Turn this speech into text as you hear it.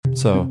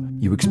So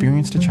you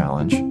experienced a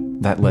challenge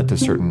that led to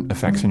certain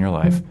effects in your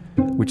life,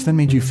 which then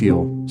made you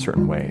feel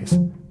certain ways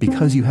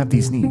because you have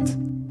these needs.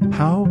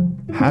 How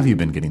have you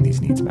been getting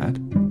these needs met?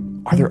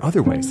 Are there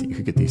other ways that you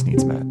could get these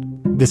needs met?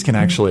 This can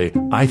actually,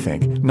 I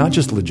think, not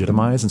just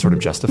legitimize and sort of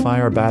justify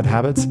our bad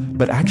habits,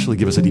 but actually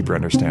give us a deeper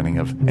understanding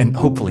of, and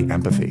hopefully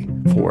empathy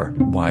for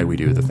why we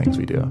do the things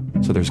we do.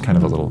 So there's kind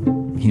of a little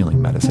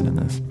healing medicine in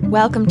this.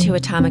 Welcome to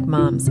Atomic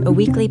Moms, a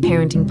weekly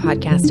parenting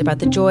podcast about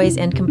the joys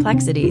and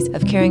complexities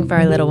of caring for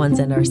our little ones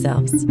and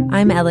ourselves.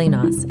 I'm Ellie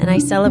Noss, and I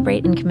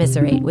celebrate and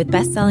commiserate with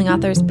best-selling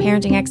authors,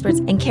 parenting experts,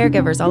 and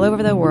caregivers all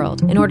over the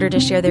world in order to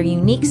share their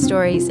unique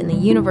stories and the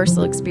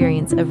universal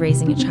experience of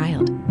raising a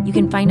child. You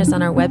can find us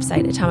on our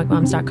website,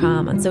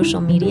 atomicmoms.com, on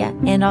social media,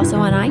 and also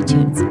on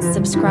iTunes.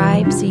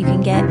 Subscribe so you can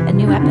get a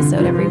new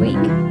episode every week.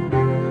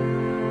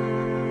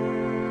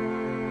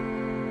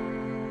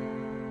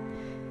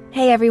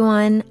 Hey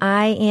everyone,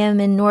 I am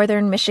in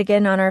northern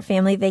Michigan on our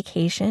family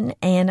vacation,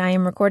 and I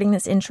am recording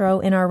this intro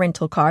in our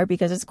rental car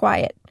because it's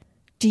quiet.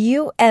 Do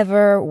you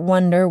ever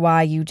wonder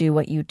why you do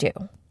what you do?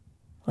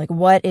 Like,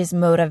 what is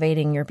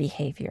motivating your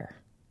behavior?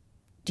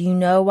 Do you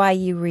know why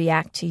you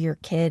react to your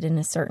kid in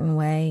a certain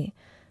way?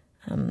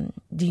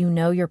 Do you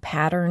know your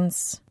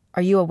patterns?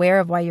 Are you aware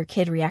of why your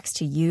kid reacts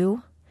to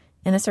you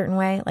in a certain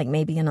way? Like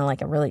maybe in a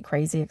really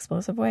crazy,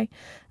 explosive way?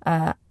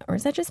 Or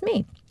is that just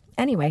me?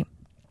 Anyway,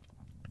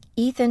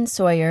 Ethan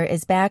Sawyer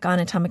is back on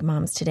Atomic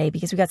Moms today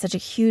because we got such a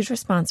huge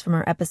response from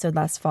our episode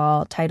last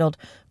fall titled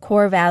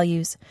Core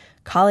Values,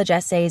 College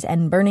Essays,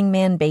 and Burning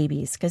Man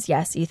Babies. Because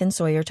yes, Ethan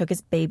Sawyer took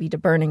his baby to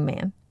Burning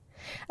Man.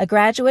 A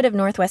graduate of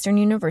Northwestern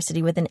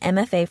University with an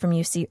MFA from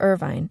UC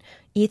Irvine,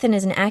 Ethan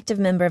is an active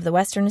member of the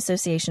Western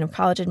Association of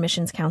College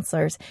Admissions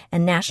Counselors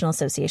and National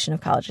Association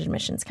of College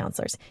Admissions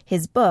Counselors.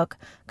 His book,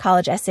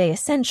 College Essay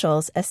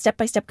Essentials, a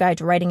step-by-step guide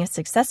to writing a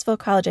successful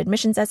college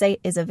admissions essay,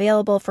 is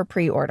available for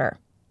pre-order.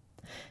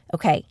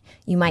 Okay,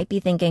 you might be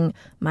thinking,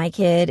 my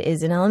kid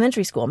is in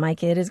elementary school, my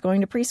kid is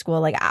going to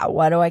preschool,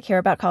 what do I care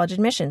about college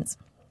admissions?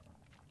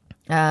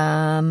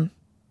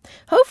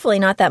 Hopefully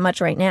not that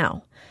much right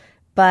now,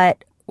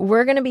 but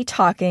we're going to be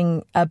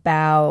talking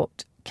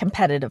about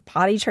competitive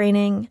potty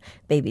training,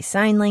 baby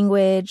sign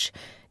language,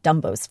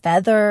 Dumbo's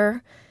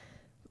feather.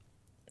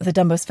 The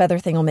Dumbo's feather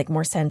thing will make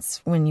more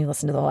sense when you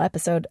listen to the whole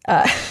episode.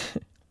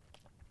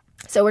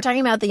 So we're talking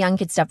about the young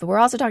kid stuff, but we're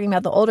also talking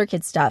about the older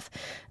kid stuff.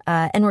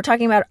 And we're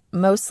talking about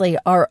mostly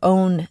our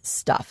own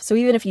stuff. So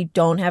even if you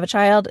don't have a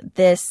child,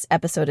 this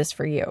episode is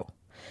for you.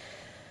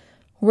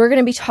 We're going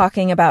to be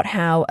talking about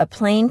how a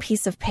plain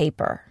piece of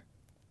paper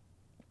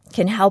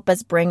can help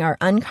us bring our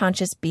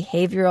unconscious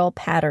behavioral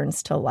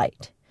patterns to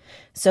light.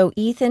 So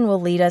Ethan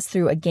will lead us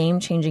through a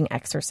game-changing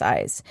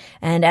exercise.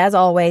 And as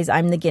always,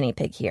 I'm the guinea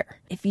pig here.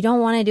 If you don't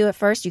want to do it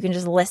first, you can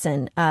just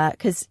listen,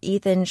 because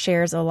Ethan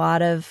shares a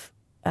lot of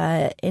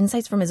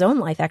insights from his own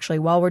life, actually,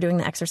 while we're doing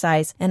the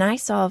exercise. And I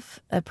solve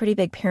a pretty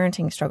big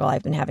parenting struggle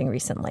I've been having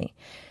recently.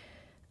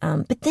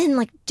 But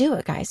then, do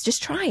it, guys.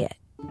 Just try it.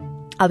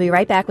 I'll be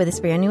right back with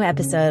this brand new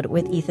episode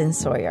with Ethan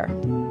Sawyer.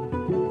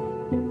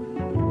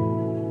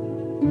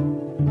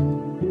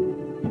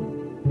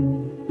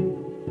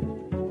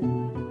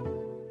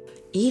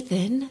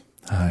 Ethan.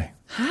 Hi.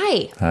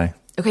 Hi. Hi.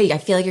 Okay, I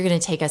feel like you're going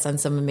to take us on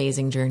some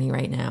amazing journey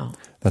right now.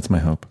 That's my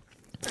hope.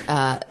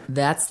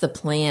 That's the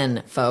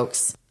plan,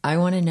 folks. I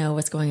want to know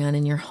what's going on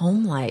in your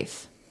home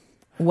life.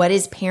 What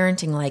is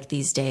parenting like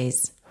these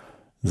days?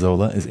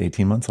 Zola is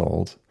 18 months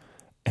old,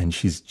 and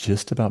she's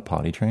just about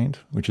potty trained,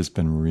 which has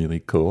been really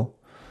cool.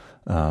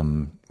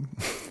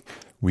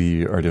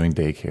 We are doing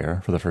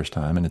daycare for the first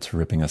time, and it's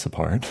ripping us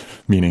apart,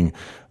 meaning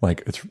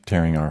it's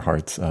tearing our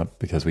hearts up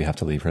because we have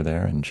to leave her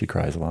there, and she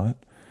cries a lot.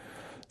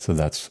 So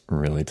that's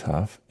really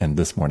tough. And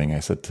this morning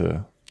I said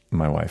to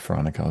my wife,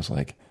 Veronica, I was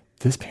like,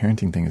 this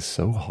parenting thing is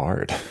so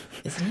hard.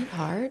 Isn't it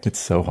hard? It's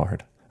so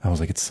hard. I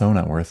was like, it's so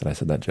not worth it. I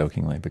said that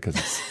jokingly because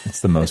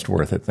it's the most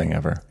worth it thing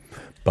ever.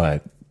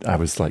 But I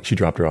was like, she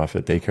dropped her off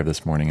at daycare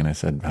this morning, and I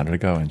said, how did it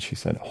go? And she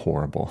said,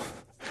 horrible.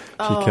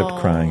 She kept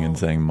crying and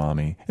saying,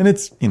 mommy. And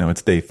it's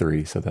day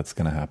 3, so that's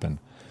going to happen.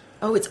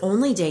 Oh, it's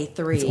only day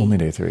 3. It's only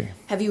day 3.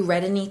 Have you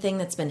read anything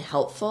that's been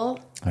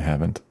helpful? I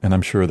haven't. And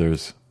I'm sure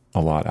there's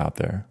a lot out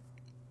there.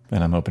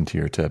 And I'm open to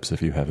your tips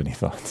if you have any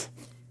thoughts.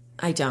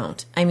 I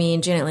don't. I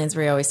mean, Janet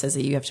Lansbury always says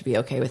that you have to be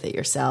okay with it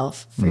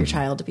yourself for your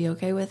child to be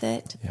okay with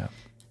it. Yeah.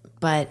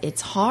 But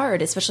it's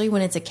hard, especially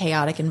when it's a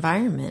chaotic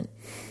environment.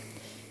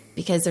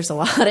 Because there's a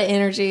lot of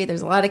energy,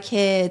 there's a lot of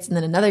kids, and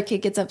then another kid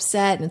gets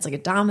upset, and it's like a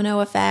domino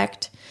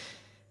effect.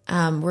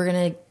 We're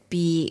going to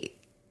be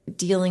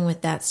dealing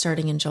with that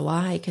starting in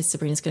July because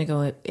Sabrina's going to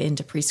go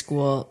into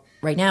preschool.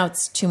 Right now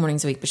it's 2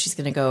 mornings a week, but she's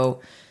going to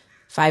go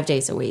 5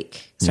 days a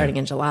week starting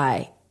in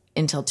July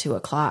until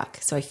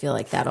 2:00. So I feel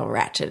like that'll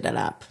ratchet it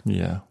up.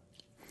 Yeah.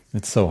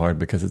 It's so hard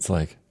because it's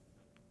like,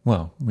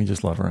 well, we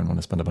just love her and want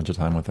to spend a bunch of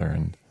time with her.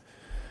 And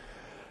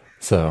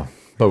so,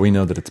 but we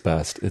know that it's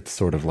best. It's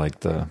sort of like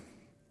the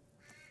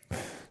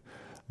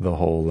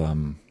whole,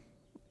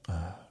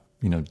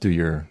 do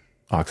your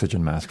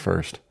oxygen mask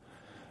first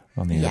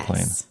on the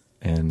airplane.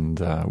 And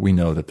we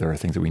know that there are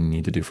things that we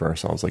need to do for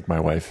ourselves. Like my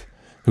wife,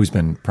 who's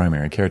been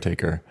primary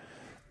caretaker,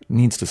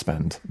 needs to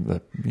spend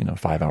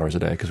 5 hours a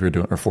day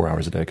or 4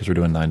 hours a day because we're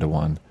doing 9 to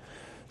 1,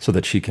 so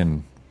that she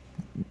can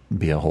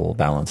be a whole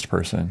balanced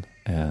person.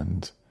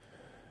 And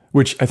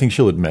which I think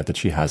she'll admit that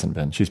she hasn't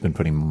been. She's been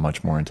putting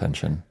much more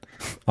intention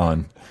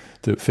on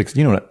to fix.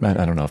 I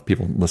don't know if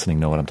people listening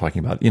know what I'm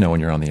talking about. When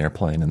you're on the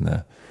airplane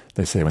and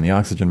they say when the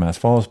oxygen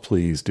mask falls,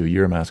 please do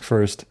your mask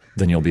first.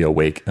 Then you'll be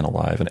awake and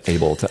alive and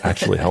able to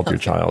actually help your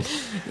child.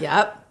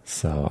 Yep.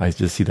 So I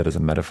just see that as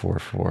a metaphor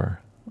for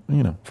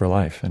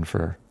life and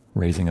for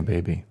raising a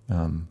baby.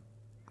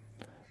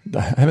 I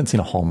haven't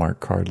seen a Hallmark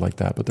card like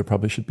that, but there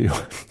probably should be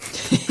one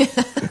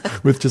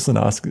with just an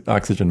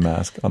oxygen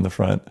mask on the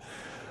front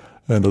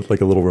and like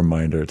a little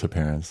reminder to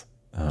parents.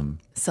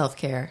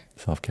 Self-care.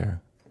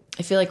 Self-care.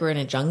 I feel like we're in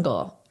a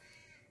jungle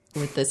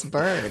with this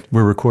bird.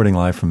 We're recording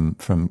live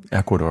from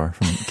Ecuador,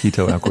 from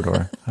Quito,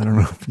 Ecuador. I don't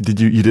know.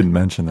 You didn't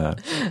mention that.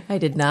 I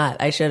did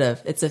not. I should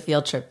have. It's a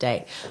field trip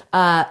day.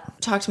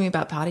 Talk to me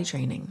about potty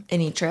training.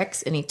 Any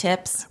tricks? Any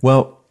tips?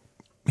 Well,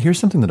 here's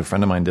something that a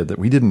friend of mine did that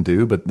we didn't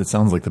do, but it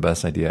sounds like the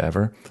best idea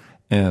ever.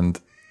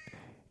 And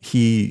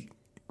he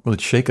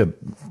would shake a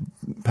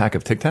pack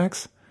of Tic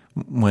Tacs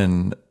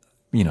when,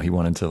 he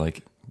wanted to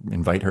like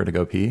invite her to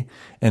go pee.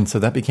 And so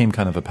that became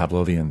kind of a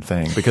Pavlovian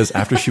thing because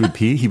after she would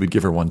pee, he would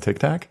give her one Tic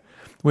Tac,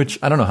 which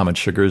I don't know how much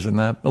sugar is in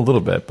that. A little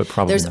bit, but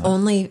probably There's not.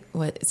 only,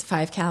 it's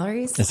 5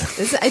 calories?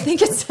 I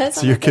think it says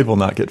so your kid will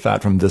not get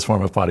fat from this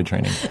form of potty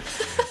training.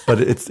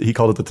 But he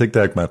called it the Tic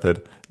Tac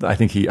method. I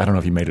don't know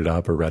if he made it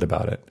up or read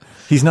about it.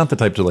 He's not the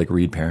type to like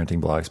read parenting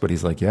blogs, but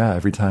he's like, yeah,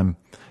 every time.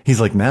 He's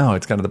like, now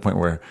it's got to the point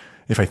where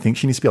if I think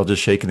she needs to pee, I'll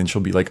just shake it and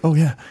she'll be like, oh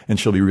yeah. And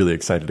she'll be really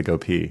excited to go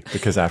pee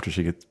because after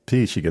she gets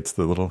pee, she gets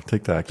the little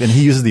Tic Tac. And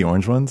he uses the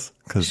orange ones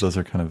because those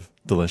are kind of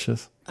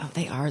delicious. Oh,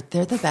 they are.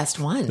 They're the best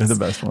ones. They're the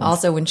best ones.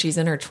 Also, when she's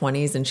in her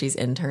 20s and she's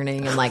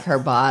interning and like her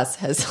boss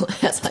has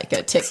like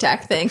a Tic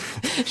Tac thing,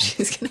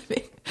 she's going to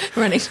be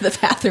running to the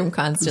bathroom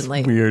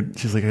constantly. It's weird.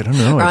 She's like, I don't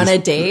know. Or on a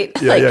date.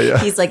 Yeah.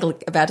 He's like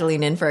about to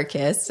lean in for a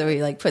kiss. So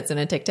he like puts in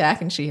a Tic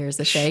Tac and she hears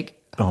the shake.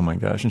 Oh my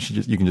gosh.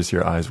 And you can just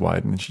hear her eyes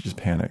widen and she just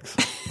panics.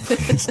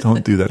 Please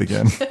don't do that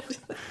again.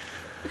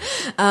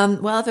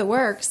 Well, if it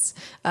works,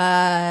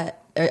 are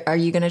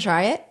you going to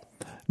try it?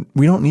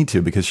 We don't need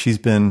to because she's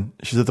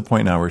at the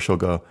point now where she'll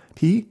go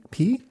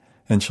pee,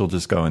 and she'll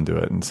just go and do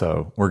it. And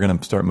so we're going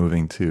to start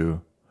moving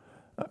to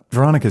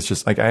Veronica's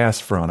just like, I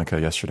asked Veronica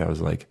yesterday, I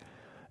was like,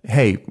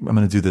 hey, I'm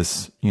going to do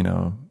this,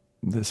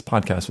 this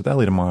podcast with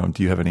Ellie tomorrow.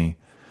 Do you have any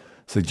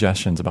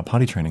suggestions about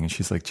potty training? And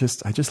she's like,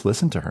 I just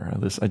listen to her.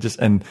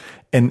 And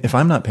if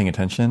I'm not paying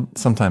attention,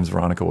 sometimes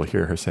Veronica will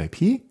hear her say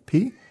pee.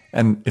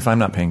 And if I'm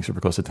not paying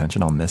super close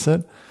attention, I'll miss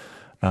it.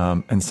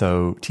 And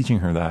so teaching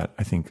her that,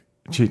 I think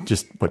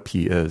just what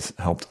pee is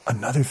helped.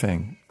 Another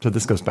thing, so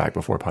this goes back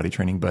before potty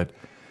training, but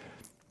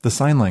the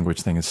sign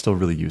language thing is still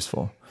really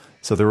useful.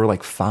 So there were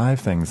like 5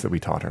 things that we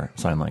taught her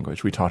sign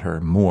language. We taught her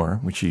more,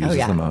 which she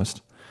uses the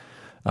most.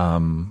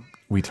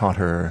 We taught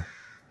her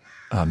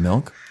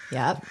milk.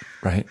 Yep.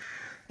 Right.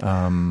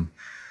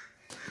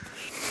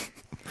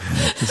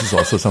 This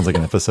also sounds like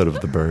an episode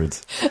of The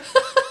Birds.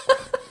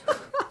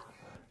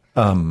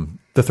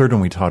 The third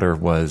one we taught her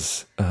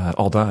was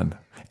all done.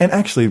 And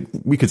actually,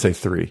 we could say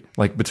 3.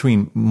 Like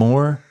between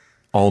more,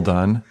 all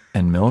done,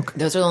 and milk.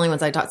 Those are the only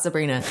ones I taught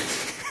Sabrina.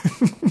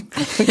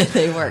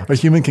 They work. A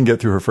human can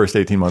get through her first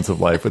 18 months of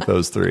life with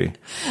those 3.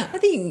 I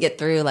think you can get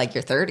through like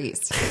your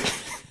 30s.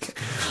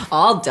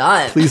 All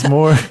done. Please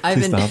more.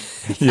 Please stop.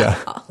 Yeah.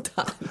 All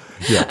done.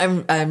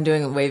 Yeah.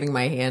 I'm waving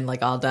my hand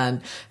like all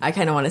done. I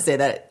kind of want to say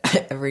that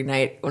every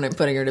night when I'm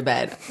putting her to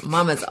bed.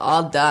 Mama's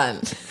all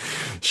done.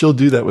 She'll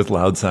do that with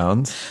loud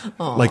sounds.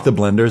 Aww. Like the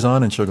blender's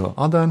on and she'll go,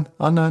 all done,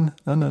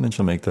 and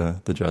she'll make the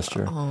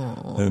gesture.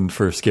 Aww. And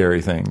for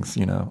scary things,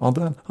 all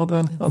done.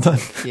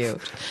 Cute.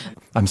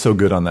 I'm so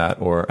good on that,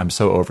 or I'm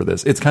so over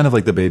this. It's kind of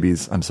like the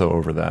babies, I'm so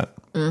over that.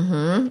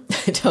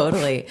 Mm-hmm.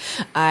 Totally.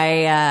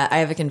 I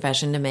have a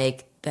confession to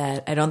make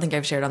that I don't think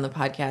I've shared on the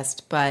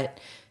podcast, but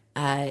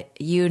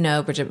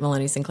Bridget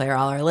Maloney Sinclair.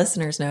 All our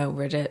listeners know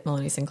Bridget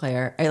Maloney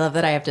Sinclair. I love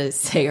that I have to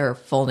say her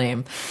full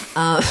name.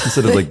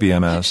 Instead of like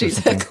BMS.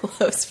 She's a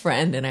close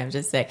friend, and I have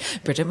to say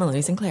Bridget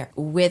Maloney Sinclair.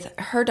 With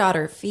her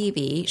daughter,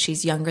 Phoebe,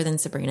 she's younger than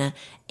Sabrina,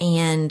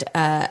 and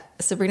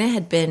Sabrina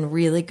had been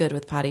really good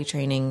with potty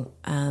training.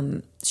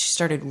 She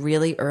started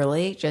really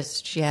early.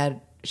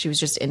 She was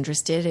just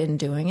interested in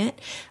doing it.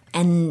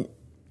 And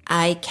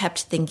I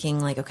kept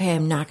thinking like, okay,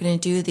 I'm not going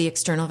to do the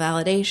external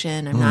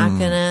validation. I'm not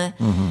going to,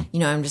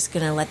 I'm just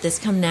going to let this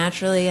come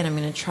naturally, and I'm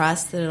going to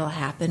trust that it'll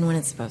happen when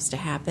it's supposed to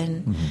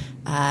happen.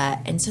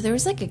 And so there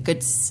was like a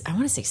good, I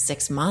want to say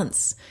 6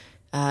 months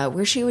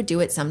where she would do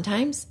it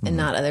sometimes and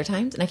not other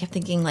times. And I kept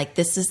thinking like,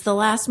 this is the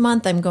last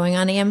month I'm going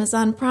on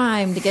Amazon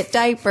Prime to get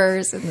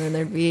diapers. And then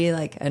there'd be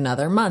like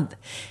another month.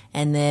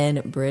 And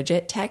then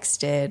Bridget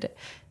texted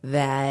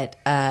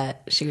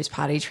that she was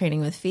potty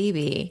training with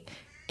Phoebe.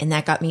 And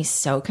that got me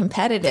so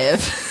competitive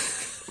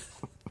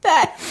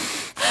that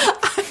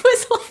I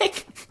was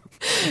like,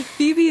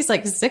 Phoebe's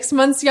like 6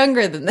 months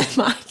younger than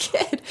my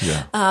kid.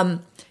 Yeah.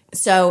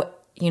 So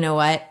you know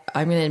what?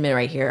 I'm going to admit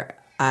right here.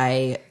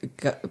 I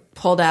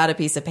pulled out a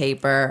piece of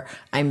paper.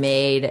 I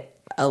made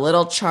a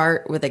little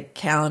chart with a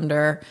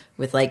calendar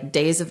with like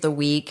days of the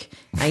week.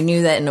 I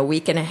knew that in a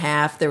week and a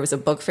half there was a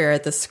book fair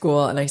at the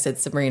school, and I said,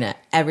 Sabrina,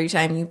 every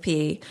time you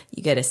pee,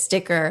 you get a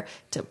sticker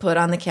to put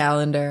on the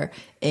calendar,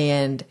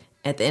 and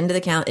at the end of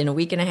the calendar, in a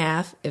week and a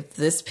half, if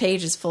this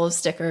page is full of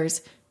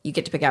stickers, you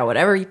get to pick out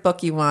whatever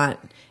book you want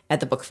at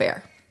the book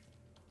fair.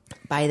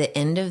 By the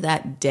end of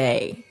that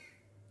day,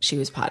 she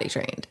was potty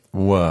trained.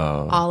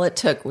 Whoa. All it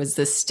took was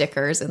the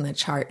stickers and the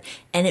chart.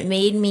 And it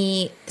made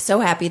me so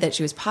happy that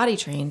she was potty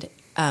trained,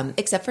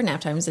 except for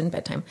nap times and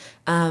bedtime.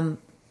 And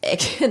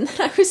then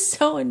I was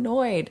so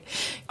annoyed.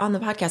 On the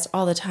podcast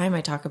all the time,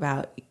 I talk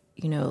about,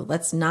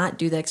 let's not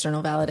do the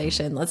external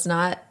validation. Let's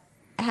not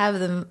have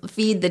them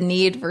feed the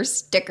need for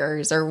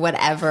stickers or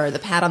whatever, the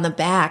pat on the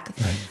back.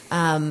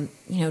 Right.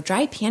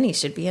 Dry panties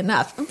should be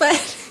enough.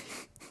 But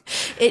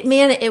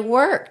it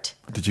worked.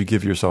 Did you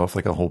give yourself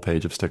like a whole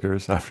page of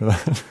stickers after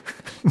that?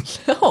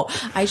 No,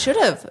 I should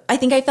have. I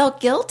think I felt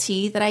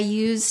guilty that I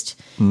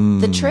used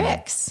the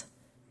tricks,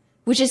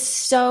 which is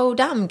so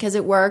dumb because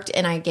it worked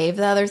and I gave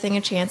the other thing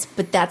a chance.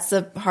 But that's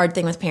the hard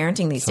thing with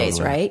parenting these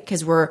days, right?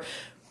 Because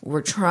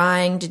we're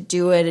trying to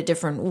do it a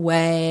different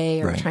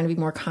way, or we're trying to be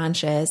more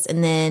conscious.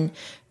 And then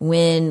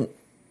when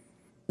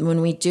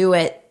we do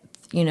it,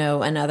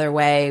 another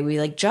way, we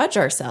like judge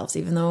ourselves,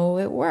 even though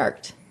it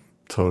worked.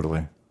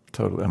 Totally.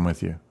 I'm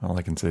with you. All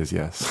I can say is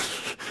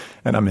yes.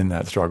 And I'm in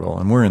that struggle.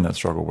 And we're in that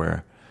struggle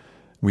where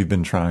we've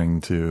been trying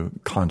to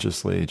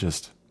consciously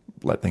just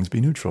let things be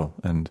neutral.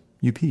 And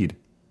you peed.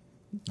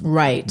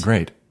 Right.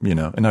 Great.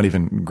 And not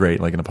even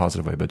great, like in a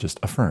positive way, but just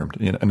affirmed.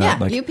 And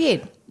not like, you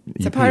peed.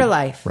 It's a part of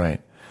life.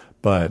 Right.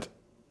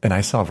 And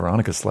I saw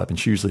Veronica slip,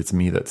 and usually it's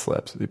me that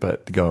slips.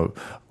 But to go,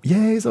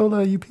 yay,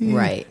 Zola, you peed.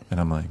 Right.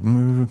 And I'm like,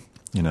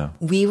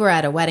 We were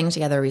at a wedding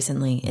together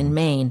recently in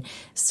Maine.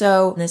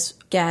 So this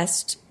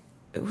guest,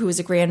 who was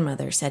a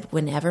grandmother, said,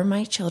 whenever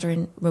my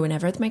grandkids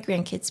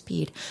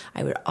peed,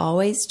 I would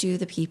always do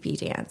the pee-pee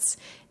dance.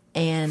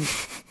 And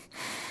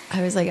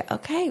I was like,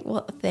 okay,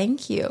 well,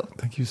 thank you.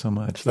 Thank you so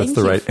much.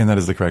 And that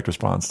is the correct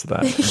response to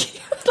that.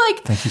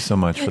 Thank you so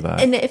much for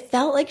that. And it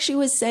felt like she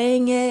was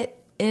saying it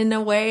in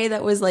a way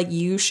that was like,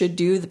 you should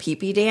do the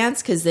pee-pee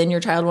dance because then your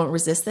child won't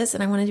resist this.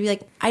 And I wanted to be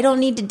like, I don't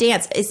need to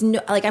dance.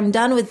 I'm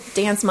done with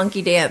dance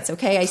monkey dance.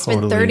 Okay. I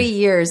spent 30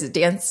 years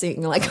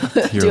dancing,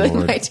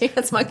 doing my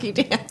dance monkey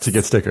dance. To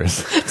get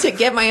stickers. To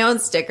get my own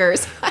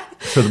stickers.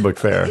 For the book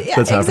fair.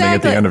 That's happening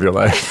at the end of your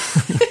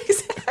life.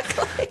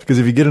 Exactly. Because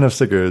if you get enough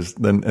stickers,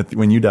 then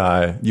when you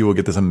die, you will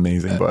get this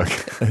amazing book.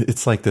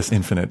 It's like this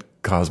infinite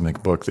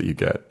cosmic book that you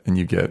get, and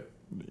you get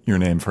your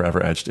name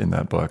forever etched in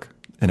that book.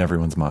 In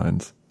everyone's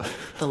minds.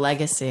 The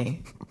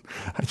legacy.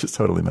 I just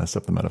totally messed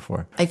up the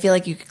metaphor. I feel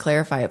like you could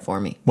clarify it for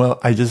me. Well,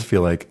 I just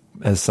feel like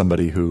as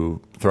somebody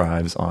who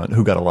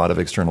who got a lot of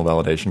external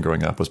validation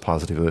growing up, was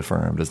positively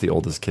affirmed as the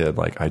oldest kid,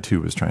 like I too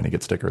was trying to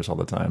get stickers all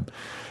the time.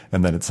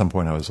 And then at some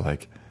point I was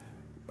like,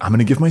 I'm going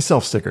to give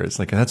myself stickers.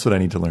 Like, that's what I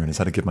need to learn, is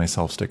how to give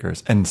myself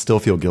stickers and still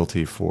feel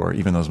guilty for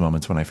even those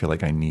moments when I feel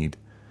like I need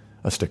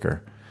a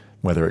sticker,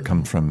 whether it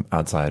comes from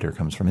outside or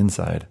comes from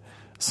inside.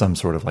 Some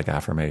sort of like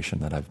affirmation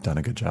that I've done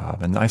a good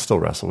job. And I still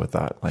wrestle with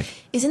that. Like,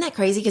 isn't that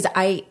crazy? Because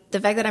the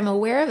fact that I'm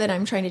aware of it,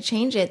 I'm trying to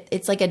change it.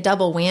 It's like a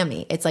double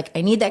whammy. It's like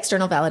I need the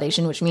external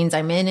validation, which means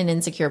I'm in an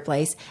insecure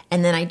place.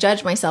 And then I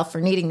judge myself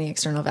for needing the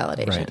external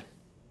validation. Right.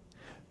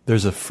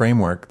 There's a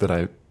framework that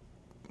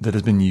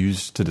has been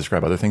used to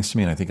describe other things to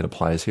me. And I think it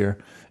applies here.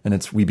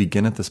 And we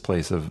begin at this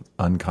place of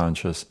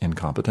unconscious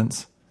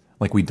incompetence.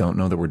 Like we don't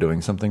know that we're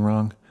doing something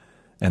wrong.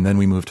 And then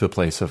we move to a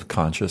place of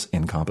conscious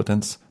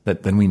incompetence,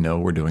 that then we know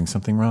we're doing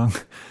something wrong.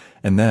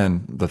 And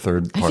then the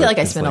third part. I feel like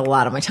I spent a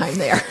lot of my time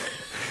there.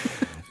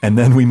 And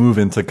then we move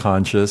into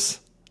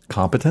conscious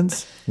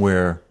competence,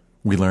 where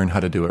we learn how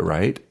to do it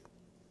right.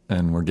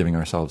 And we're giving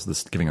ourselves the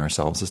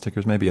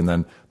stickers maybe. And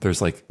then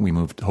there's we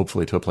moved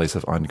hopefully to a place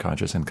of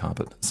unconscious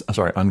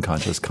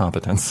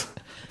competence.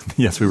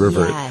 Yes, we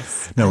revert.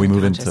 Yes. No, we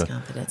move into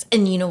competence.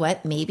 And you know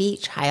what? Maybe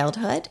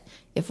childhood,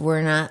 if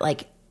we're not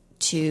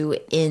too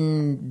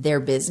in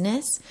their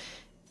business,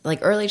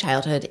 early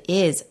childhood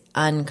is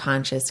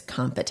unconscious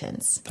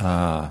competence.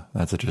 Ah,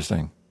 that's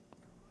interesting.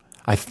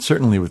 I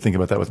certainly would think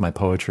about that with my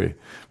poetry.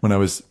 When I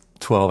was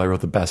 12, I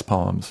wrote the best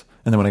poems.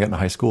 And then when I got into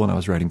high school and I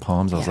was writing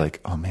poems, I was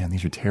like, oh man,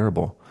 these are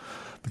terrible.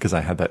 Because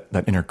I had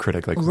that inner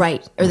critic.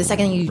 Right. Or the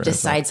second you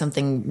decide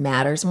something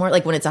matters more,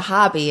 like when it's a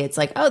hobby, it's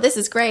like, oh, this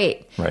is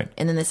great. Right.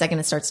 And then the second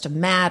it starts to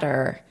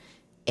matter,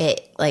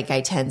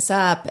 I tense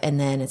up, and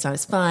then it's not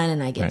as fun,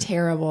 and I get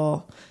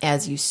terrible.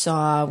 As you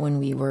saw when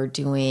we were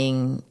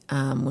playing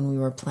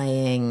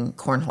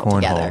cornhole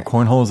together.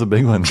 Cornhole is a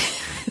big one.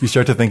 You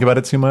start to think about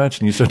it too much,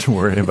 and you start to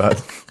worry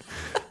about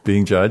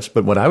being judged.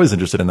 But what I was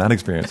interested in that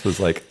experience was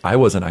I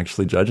wasn't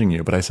actually judging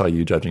you, but I saw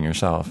you judging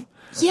yourself.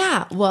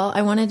 Yeah. Well,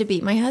 I wanted to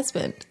beat my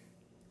husband.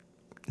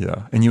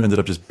 Yeah. And you ended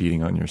up just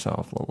beating on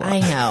yourself a lot.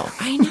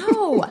 I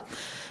know.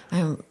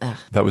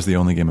 That was the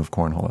only game of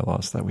cornhole I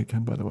lost that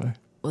weekend, by the way.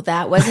 Well,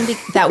 that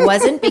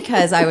wasn't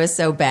because I was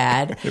so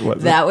bad. It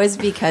wasn't. That was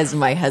because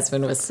my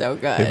husband was so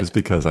good. It was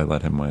because I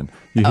let him win.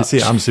 You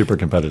see, I'm super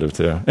competitive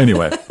too.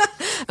 Anyway.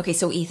 Okay,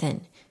 so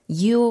Ethan,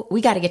 we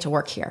got to get to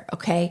work here,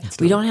 okay?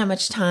 We don't have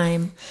much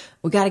time.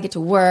 We got to get to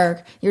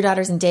work. Your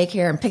daughter's in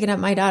daycare. I'm picking up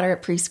my daughter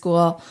at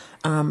preschool.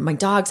 My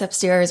dogs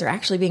upstairs are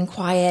actually being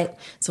quiet.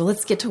 So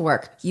let's get to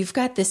work. You've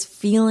got this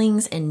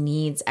feelings and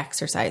needs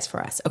exercise for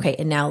us. Okay,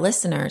 and now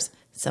listeners,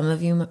 some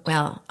of you,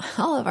 well,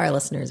 all of our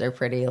listeners are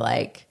pretty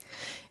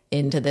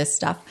into this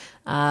stuff.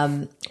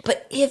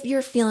 But if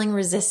you're feeling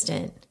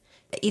resistant,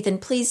 Ethan,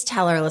 please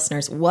tell our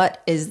listeners,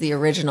 what is the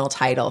original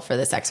title for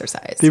this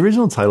exercise? The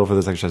original title for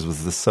this exercise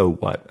was the So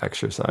What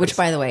exercise. Which,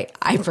 by the way,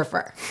 I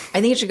prefer.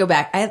 I think it should go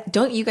back.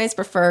 Don't you guys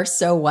prefer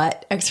So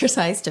What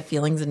exercise to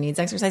feelings and needs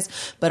exercise?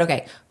 But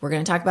okay, we're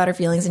going to talk about our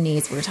feelings and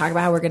needs. We're going to talk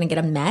about how we're going to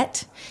get them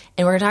met.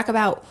 And we're going to talk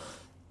about,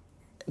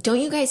 don't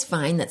you guys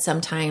find that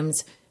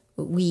sometimes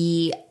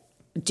we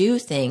do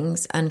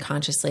things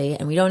unconsciously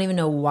and we don't even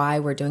know why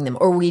we're doing them,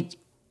 or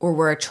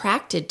we're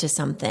attracted to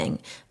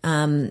something,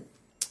 but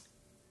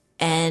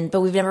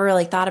we've never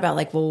really thought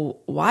about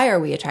well, why are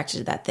we attracted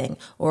to that thing,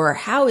 or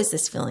how is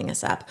this filling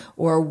us up,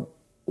 or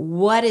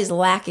what is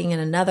lacking in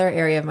another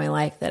area of my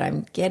life that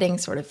I'm getting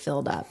sort of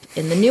filled up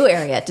in the new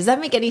area. Does that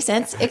make any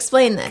sense?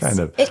 Explain this. Kind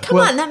of. Come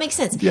on, that makes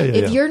sense.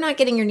 If you're not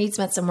getting your needs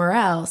met somewhere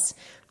else,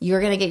 you're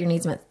going to get your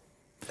needs met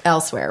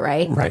elsewhere,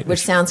 right? Right.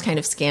 Which sounds kind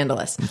of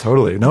scandalous.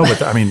 Totally. No,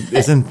 but I mean,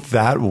 isn't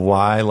that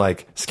why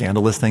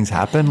scandalous things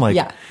happen?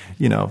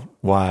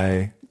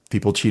 Why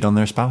people cheat on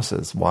their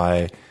spouses,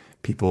 why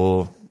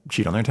people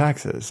cheat on their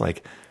taxes.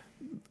 I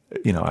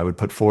would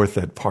put forth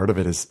that part of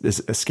it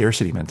is a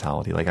scarcity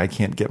mentality. I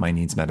can't get my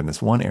needs met in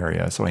this one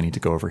area, so I need to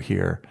go over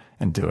here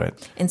and do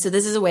it. And so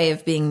this is a way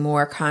of being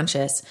more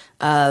conscious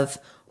of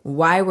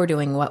why we're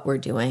doing what we're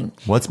doing.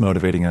 What's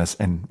motivating us,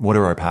 and what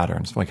are our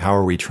patterns? How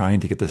are we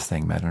trying to get this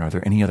thing met, and are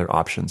there any other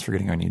options for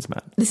getting our needs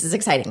met? This is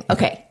exciting.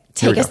 Okay.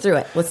 Take us through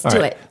it. Let's do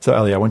it. So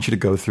Ellie, I want you to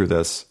go through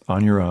this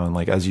on your own,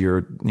 as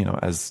you're,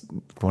 as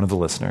one of the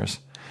listeners.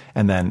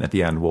 And then at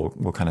the end,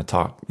 we'll kind of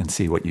talk and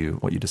see what you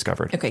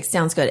discovered. Okay.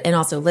 Sounds good. And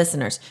also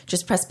listeners,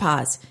 just press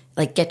pause,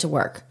 get to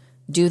work,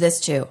 do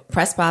this too.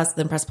 Press pause,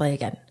 then press play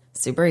again.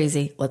 Super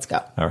easy. Let's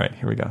go. All right,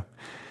 here we go.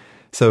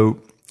 So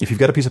if you've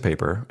got a piece of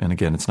paper, and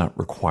again, it's not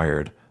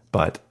required,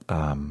 but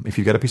if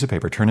you've got a piece of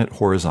paper, turn it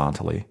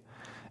horizontally,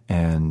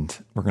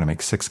 and we're going to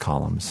make 6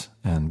 columns.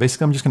 And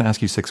basically, I'm just going to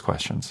ask you 6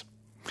 questions.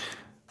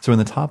 So in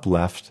the top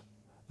left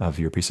of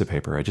your piece of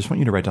paper, I just want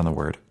you to write down the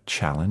word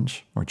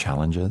challenge or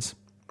challenges.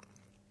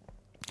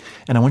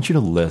 And I want you to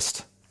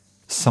list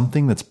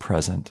something that's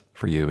present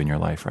for you in your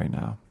life right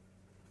now.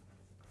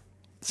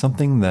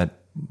 Something that,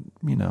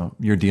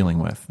 you're dealing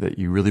with that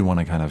you really want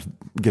to kind of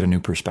get a new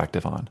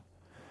perspective on.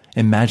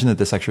 Imagine that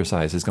this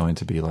exercise is going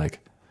to be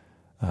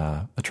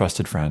a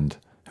trusted friend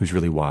who's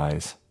really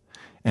wise.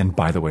 And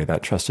by the way,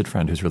 that trusted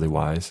friend who's really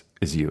wise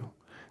is you.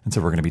 And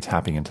so we're going to be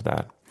tapping into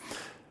that.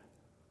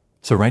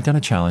 So write down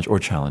a challenge or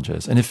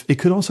challenges. And if it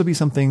could also be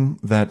something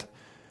that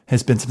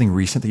has been something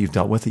recent that you've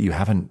dealt with that you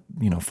haven't,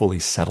 fully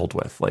settled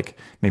with.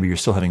 Maybe you're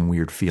still having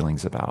weird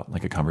feelings about,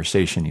 a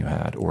conversation you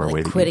had, or a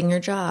way that quitting your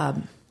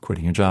job,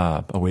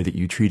 a way that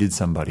you treated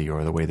somebody,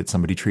 or the way that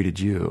somebody treated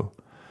you.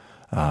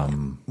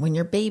 When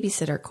your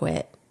babysitter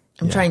quit.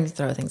 I'm trying to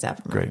throw things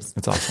out from Great.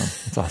 It's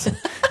awesome.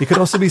 It could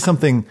also be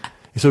something.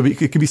 So it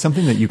could be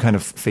something that you kind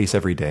of face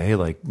every day,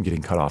 like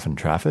getting cut off in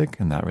traffic,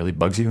 and that really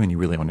bugs you, and you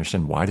really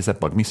understand why does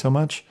that bug me so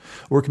much?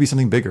 Or it could be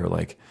something bigger,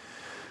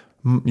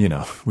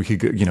 we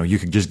could, you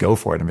could just go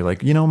for it and be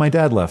like, my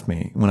dad left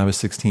me when I was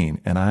 16,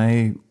 and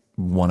I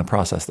want to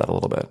process that a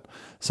little bit.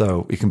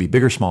 So it can be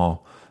big or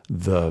small.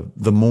 The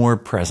more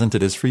present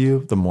it is for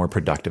you, the more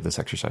productive this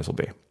exercise will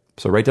be.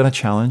 So write down a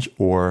challenge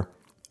or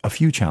a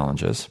few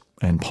challenges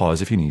and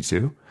pause if you need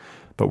to,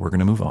 but we're going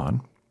to move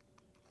on.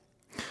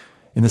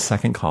 In the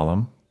second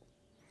column,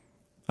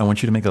 I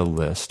want you to make a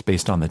list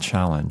based on the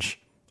challenge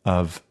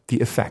of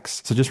the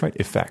effects. So just write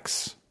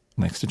effects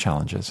next to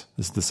challenges.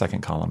 This is the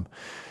second column.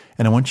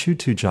 And I want you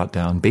to jot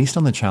down, based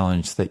on the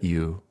challenge that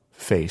you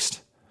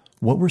faced,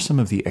 what were some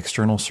of the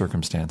external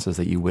circumstances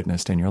that you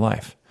witnessed in your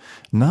life?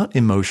 Not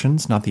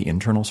emotions, not the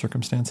internal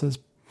circumstances.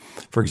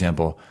 For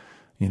example,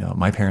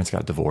 my parents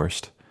got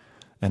divorced,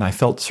 and I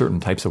felt certain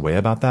types of way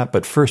about that.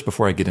 But first,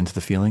 before I get into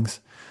the feelings,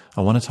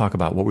 I want to talk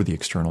about what were the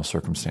external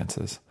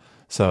circumstances.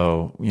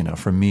 So,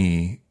 for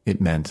me,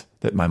 it meant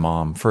that my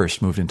mom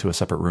first moved into a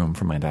separate room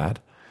from my dad,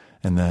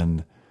 and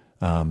then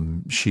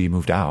she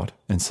moved out.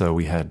 And so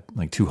we had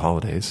 2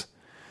 holidays,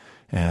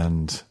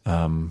 and,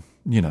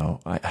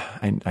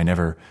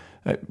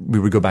 we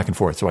would go back and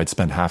forth. So I'd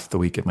spend half the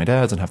week at my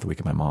dad's and half the week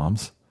at my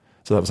mom's.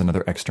 So that was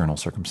another external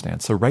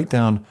circumstance. So write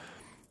down,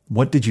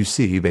 what did you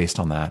see based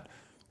on that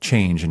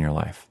change in your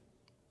life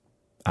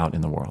out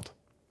in the world?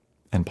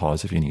 And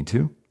pause if you need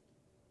to,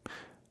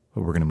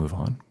 but we're going to move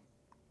on.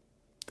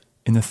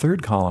 In the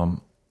third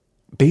column,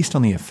 based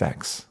on the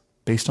effects,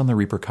 based on the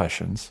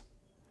repercussions,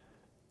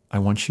 I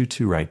want you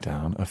to write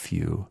down a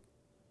few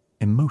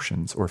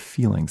emotions or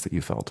feelings that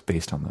you felt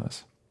based on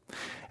those.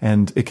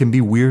 And it can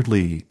be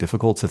weirdly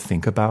difficult to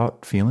think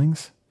about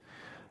feelings.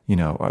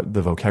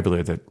 The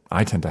vocabulary that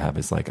I tend to have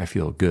is like, I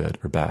feel good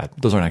or bad.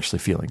 Those aren't actually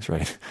feelings,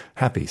 right?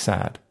 Happy,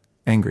 sad,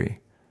 angry,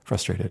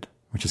 frustrated,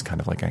 which is kind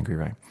of like angry,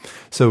 right?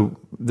 So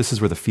this is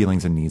where the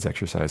feelings and needs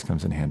exercise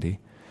comes in handy.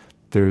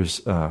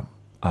 There's a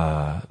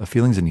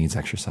feelings and needs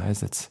exercise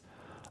that's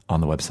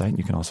on the website.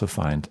 You can also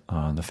find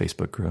on the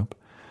Facebook group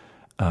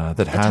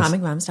that has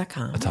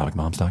AtomicMoms.com.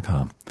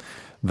 AtomicMoms.com.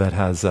 That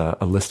has a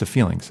list of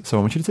feelings. So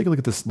I want you to take a look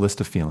at this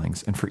list of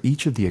feelings, and for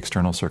each of the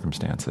external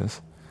circumstances,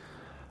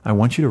 I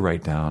want you to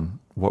write down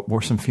what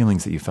were some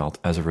feelings that you felt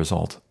as a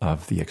result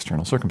of the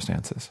external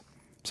circumstances.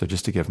 So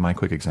just to give my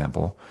quick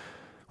example,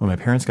 when my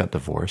parents got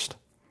divorced,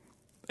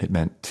 it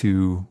meant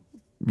 2,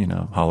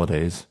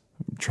 holidays,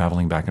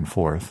 traveling back and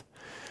forth.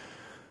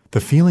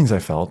 The feelings I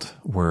felt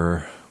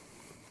were,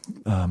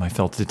 I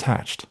felt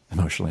detached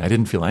emotionally. I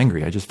didn't feel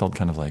angry. I just felt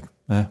kind of like,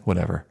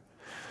 whatever.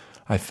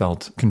 I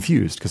felt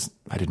confused because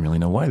I didn't really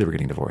know why they were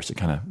getting divorced. It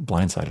kind of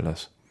blindsided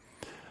us.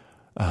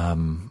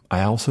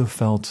 I also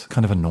felt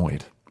kind of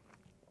annoyed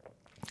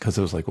because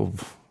it was like, well,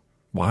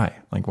 why?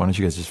 Like, why don't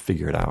you guys just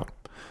figure it out?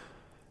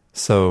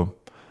 So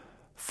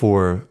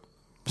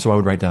I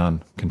would write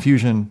down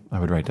confusion, I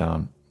would write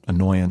down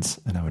annoyance,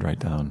 and I would write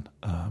down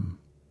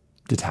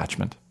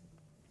detachment.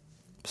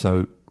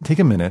 So take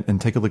a minute and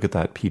take a look at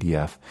that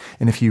PDF.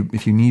 And if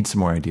you need some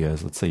more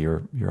ideas, let's say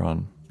you're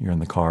in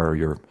the car or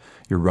you're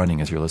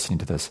running as you're listening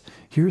to this,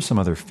 here's some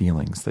other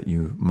feelings that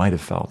you might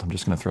have felt. I'm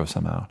just going to throw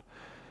some out.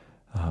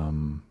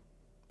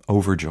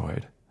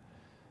 Overjoyed,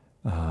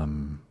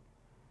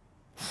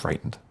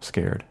 frightened,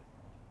 scared,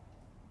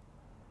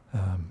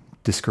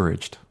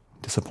 discouraged,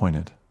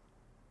 disappointed,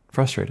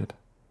 frustrated,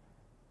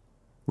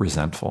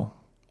 resentful,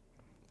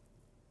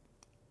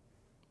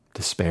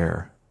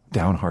 despair,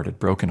 downhearted,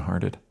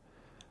 brokenhearted,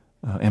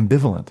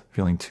 ambivalent,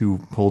 feeling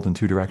pulled in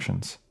 2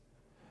 directions.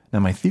 Now,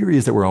 my theory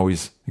is that we're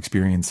always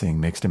experiencing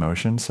mixed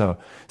emotions. So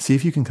see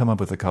if you can come up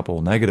with a couple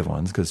negative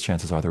ones, because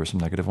chances are there were some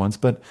negative ones.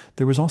 But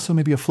there was also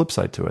maybe a flip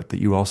side to it, that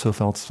you also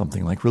felt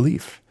something like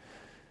relief.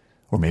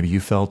 Or maybe you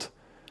felt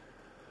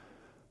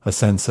a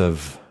sense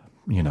of,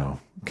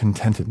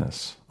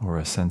 contentedness, or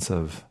a sense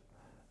of,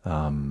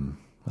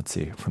 let's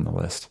see, from the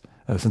list,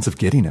 a sense of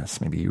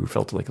giddiness. Maybe you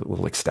felt like a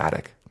little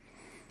ecstatic.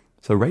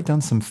 So write down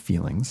some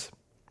feelings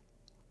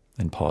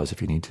and pause if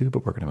you need to,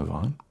 but we're going to move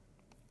on.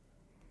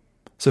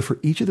 So for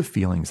each of the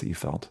feelings that you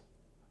felt,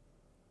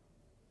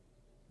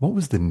 what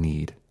was the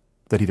need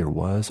that either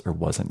was or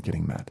wasn't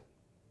getting met?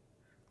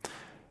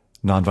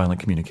 Nonviolent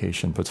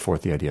communication puts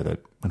forth the idea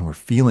that when we're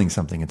feeling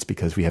something, it's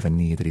because we have a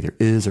need that either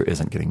is or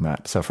isn't getting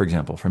met. So for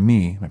example, for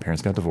me, my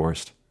parents got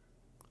divorced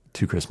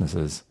 2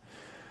 Christmases.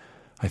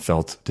 I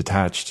felt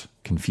detached,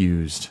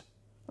 confused,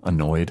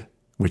 annoyed,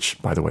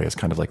 which, by the way, is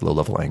kind of like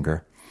low-level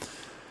anger.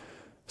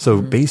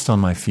 So based on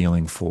my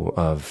feeling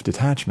of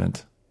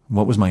detachment,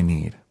 what was my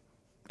need?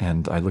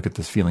 And I look at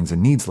this feelings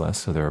and needs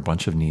list, so there are a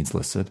bunch of needs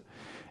listed.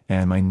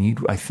 And my need,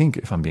 I think,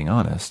 if I'm being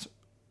honest,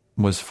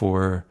 was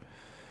for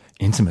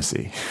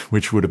intimacy,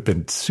 which would have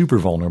been super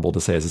vulnerable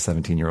to say as a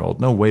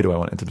 17-year-old. No way do I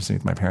want intimacy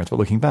with my parents. But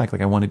looking back,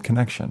 I wanted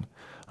connection.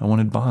 I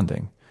wanted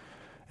bonding.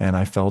 And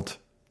I felt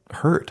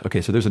hurt.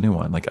 Okay, so there's a new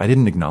one. I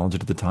didn't acknowledge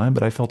it at the time,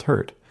 but I felt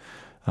hurt.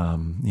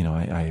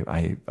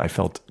 I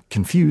felt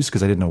confused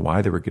because I didn't know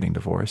why they were getting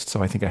divorced.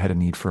 So I think I had a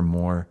need for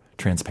more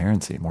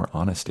transparency, more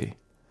honesty.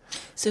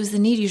 So is the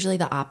need usually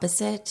the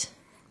opposite?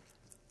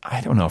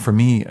 I don't know. For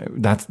me,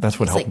 that's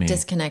what helped me.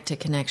 Disconnect to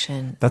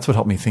connection. That's what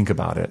helped me think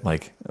about it.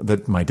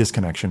 That my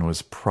disconnection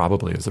was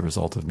probably as a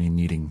result of me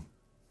needing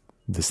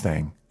this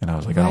thing. And I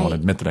was like, I don't want to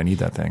admit that I need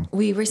that thing.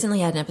 We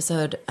recently had an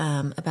episode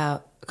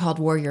called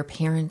Warrior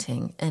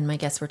Parenting. And my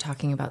guests were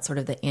talking about sort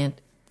of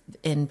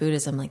in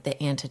Buddhism,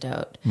 the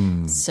antidote.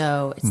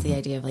 So it's the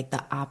idea of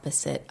the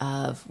opposite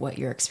of what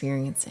you're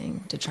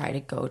experiencing, to try to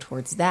go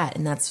towards that.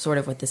 And that's sort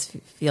of what this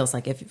feels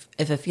like.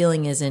 If a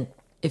feeling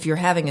if you're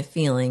having a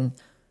feeling,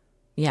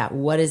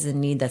 what is the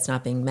need that's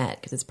not being met?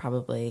 Because it's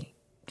probably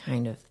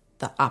kind of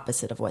the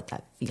opposite of what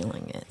that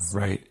feeling is.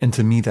 Right. And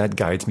to me, that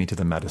guides me to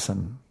the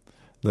medicine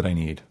that I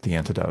need, the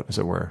antidote, as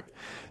it were.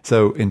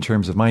 So in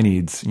terms of my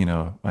needs,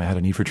 I had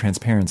a need for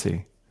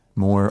transparency,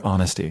 more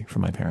honesty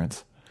from my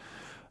parents.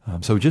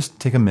 So just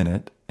take a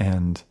minute,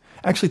 and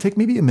actually take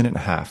maybe a minute and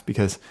a half,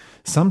 because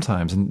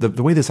sometimes, and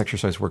the way this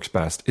exercise works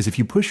best is if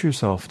you push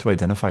yourself to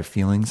identify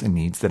feelings and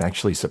needs that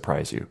actually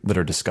surprise you, that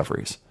are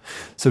discoveries.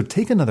 So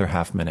take another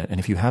half minute, and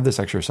if you have this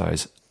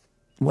exercise,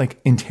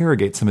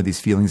 interrogate some of these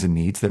feelings and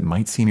needs that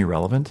might seem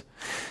irrelevant,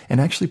 and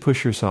actually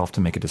push yourself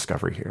to make a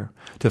discovery here,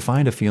 to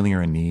find a feeling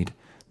or a need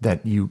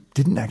that you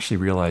didn't actually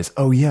realize,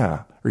 or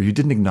you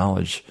didn't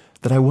acknowledge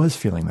that I was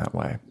feeling that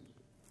way.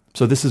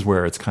 So this is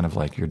where it's kind of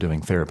like you're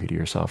doing therapy to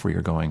yourself, where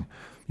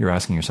you're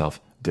asking yourself,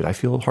 did I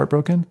feel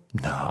heartbroken?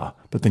 Nah.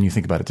 But then you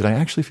think about it, did I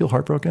actually feel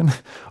heartbroken?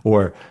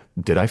 Or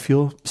did I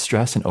feel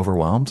stressed and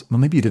overwhelmed? Well,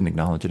 maybe you didn't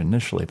acknowledge it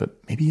initially, but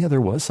maybe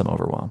there was some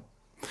overwhelm.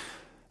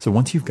 So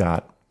once you've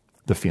got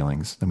the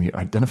feelings, then we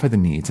identify the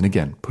needs. And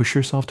again, push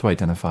yourself to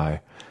identify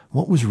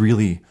what was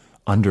really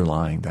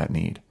underlying that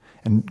need.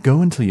 And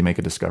go until you make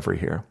a discovery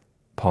here.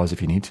 Pause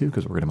if you need to,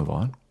 because we're going to move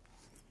on.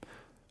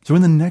 So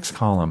in the next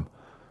column,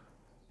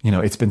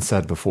 it's been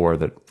said before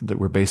that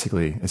we're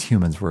basically, as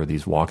humans, we're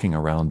these walking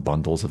around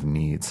bundles of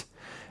needs.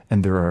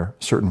 And there are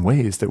certain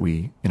ways that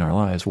we, in our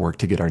lives, work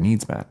to get our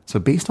needs met. So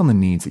based on the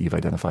needs that you've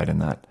identified in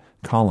that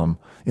column,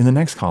 in the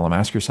next column,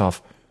 ask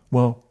yourself,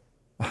 well,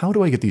 how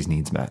do I get these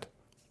needs met?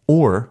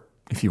 Or,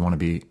 if you want to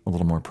be a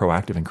little more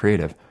proactive and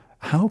creative,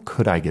 how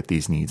could I get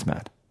these needs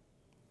met?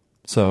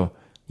 So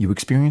you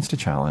experienced a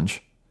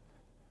challenge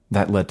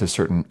that led to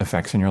certain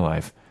effects in your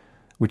life,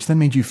 which then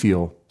made you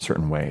feel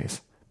certain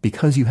ways.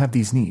 Because you have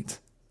these needs,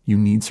 you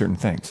need certain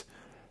things.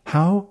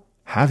 How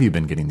have you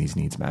been getting these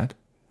needs met?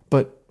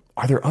 But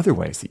are there other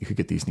ways that you could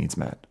get these needs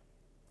met?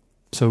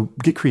 So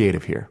get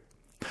creative here.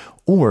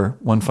 Or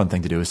one fun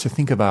thing to do is to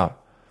think about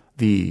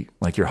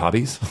your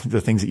hobbies,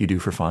 the things that you do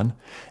for fun,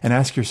 and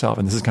ask yourself,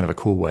 and this is kind of a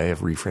cool way of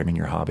reframing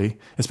your hobby,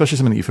 especially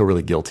something that you feel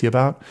really guilty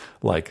about,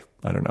 like,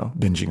 I don't know,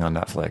 binging on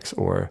Netflix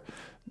or,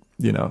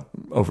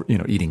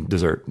 eating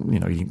dessert,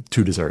 eating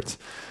 2 desserts.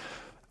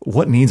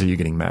 What needs are you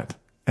getting met?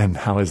 And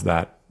how is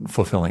that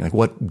fulfilling? Like,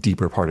 what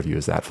deeper part of you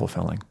is that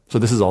fulfilling? So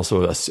this is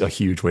also a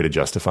huge way to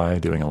justify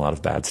doing a lot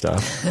of bad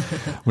stuff,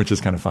 which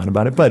is kind of fun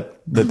about it.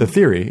 But the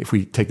theory, if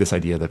we take this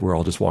idea that we're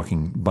all just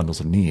walking bundles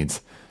of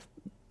needs,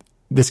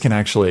 this can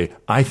actually,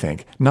 I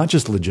think, not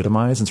just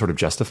legitimize and sort of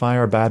justify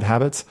our bad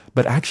habits,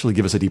 but actually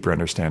give us a deeper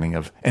understanding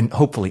of, and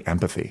hopefully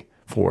empathy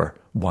for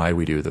why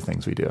we do the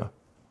things we do.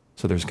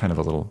 So there's kind of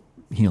a little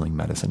healing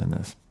medicine in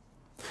this.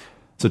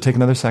 So take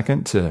another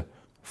second to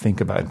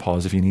think about and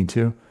pause if you need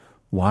to.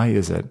 Why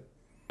is it,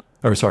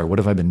 what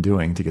have I been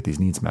doing to get these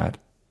needs met?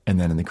 And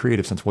then in the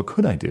creative sense, what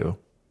could I do?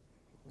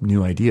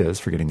 New ideas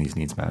for getting these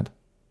needs met.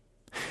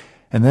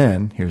 And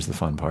then here's the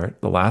fun part.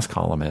 The last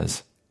column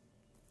is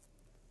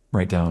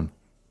write down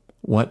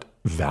what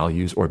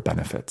values or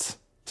benefits.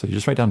 So you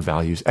just write down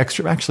values,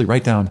 actually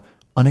write down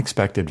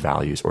unexpected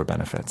values or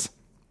benefits.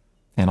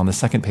 And on the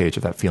second page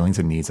of that feelings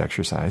and needs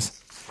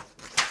exercise,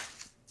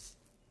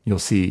 you'll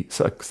see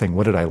a thing,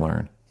 what did I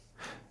learn?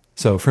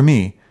 So for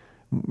me,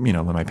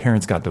 when my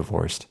parents got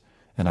divorced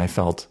and I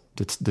felt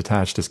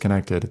detached,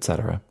 disconnected,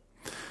 etc.,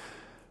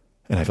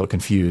 and I felt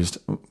confused,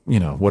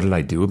 what did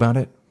I do about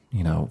it?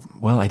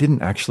 Well, I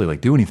didn't actually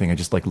do anything. I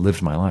just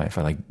lived my life.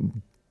 I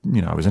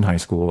was in high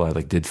school.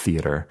 I did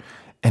theater.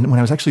 And when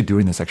I was actually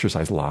doing this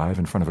exercise live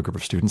in front of a group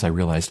of students, I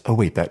realized, oh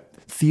wait, that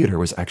theater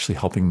was actually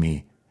helping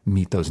me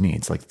meet those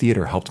needs.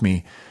 Theater helped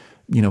me,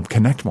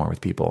 connect more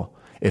with people.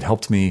 It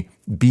helped me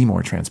be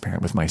more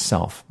transparent with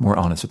myself, more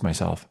honest with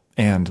myself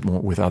and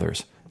more with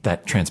others.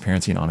 That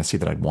transparency and honesty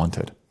that I'd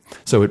wanted.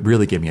 So it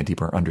really gave me a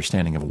deeper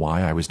understanding of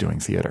why I was doing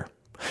theater.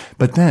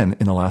 But then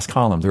in the last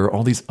column, there are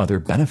all these other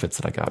benefits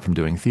that I got from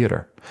doing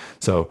theater.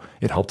 So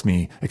it helped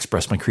me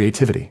express my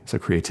creativity. So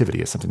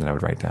creativity is something that I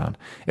would write down.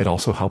 It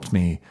also helped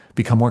me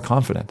become more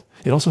confident.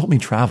 It also helped me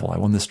travel. I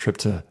won this trip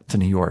to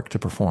New York to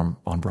perform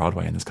on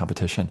Broadway in this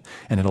competition,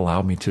 and it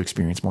allowed me to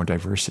experience more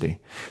diversity.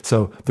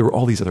 So there were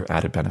all these other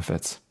added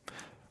benefits.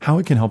 How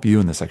it can help you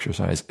in this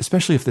exercise,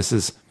 especially if this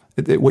is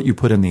what you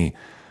put in the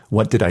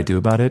what did I do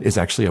about it is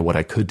actually a what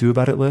I could do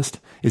about it list,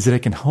 is that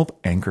it can help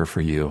anchor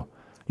for you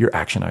your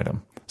action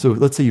item. So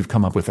let's say you've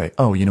come up with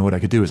what I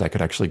could do is I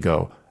could actually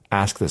go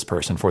ask this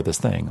person for this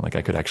thing. I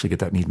could actually get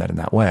that need met in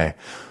that way.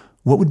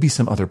 What would be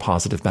some other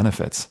positive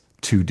benefits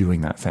to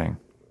doing that thing?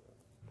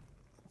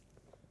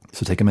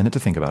 So take a minute to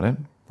think about it.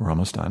 We're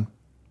almost done.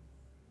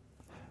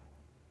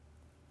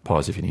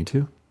 Pause if you need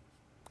to,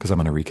 because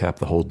I'm going to recap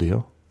the whole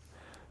deal.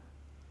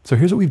 So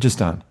here's what we've just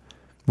done.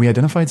 We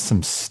identified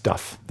some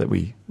stuff that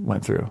we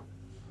went through.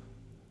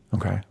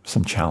 Okay,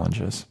 some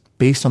challenges.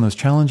 Based on those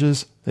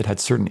challenges, it had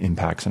certain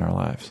impacts in our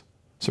lives,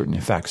 certain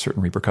effects,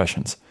 certain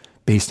repercussions.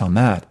 Based on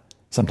that,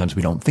 sometimes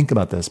we don't think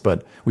about this,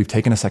 but we've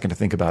taken a second to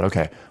think about,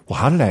 okay, well,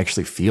 how did I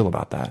actually feel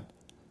about that?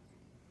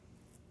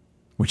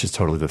 Which is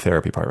totally the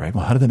therapy part, right?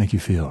 Well, how did that make you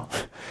feel?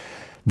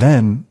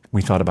 Then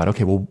we thought about,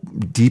 okay, well,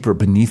 deeper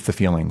beneath the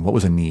feeling, what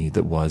was a need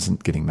that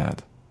wasn't getting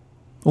met?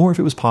 Or if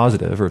it was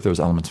positive, or if there was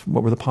elements,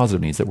 what were the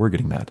positive needs that were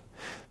getting met?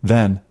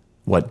 Then,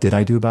 what did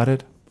I do about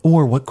it?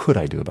 Or what could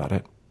I do about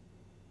it?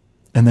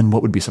 And then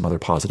what would be some other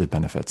positive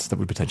benefits that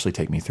would potentially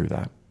take me through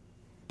that?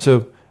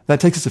 So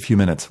that takes us a few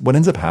minutes. What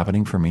ends up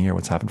happening for me, or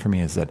what's happened for me,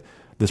 is that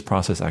this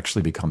process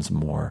actually becomes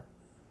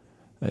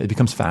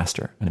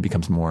faster, and it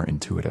becomes more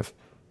intuitive.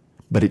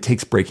 But it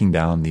takes breaking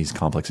down these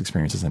complex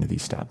experiences into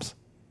these steps.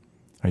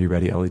 Are you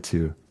ready, Ellie,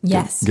 to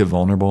get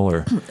vulnerable,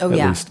 or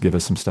least give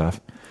us some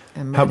stuff?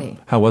 I'm ready.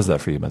 How was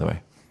that for you, by the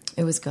way?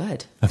 It was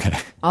good. Okay.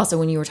 Also,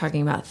 when you were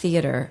talking about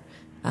theater,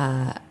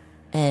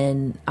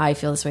 and I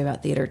feel this way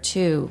about theater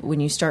too, when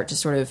you start to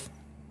sort of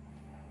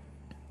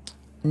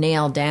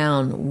nail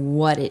down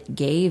what it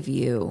gave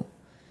you,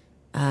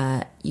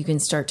 you can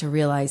start to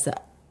realize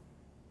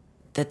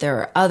that there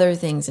are other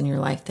things in your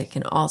life that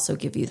can also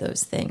give you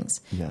those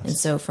things. Yes. And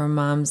so for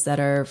moms that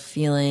are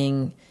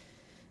feeling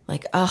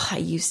like, oh, I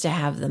used to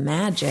have the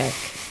magic.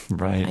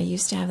 Right. I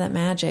used to have that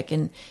magic.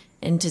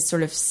 And to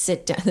sort of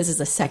sit down. This is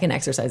the second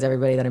exercise,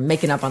 everybody, that I'm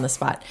making up on the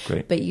spot.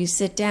 Great. But you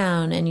sit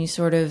down and you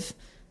sort of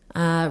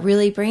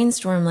really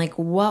brainstorm, like,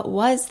 what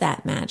was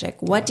that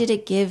magic? What did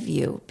it give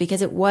you?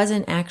 Because it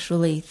wasn't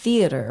actually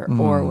theater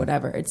or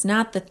whatever. It's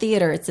not the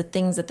theater. It's the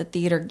things that the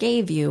theater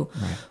gave you,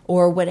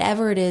 or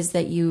whatever it is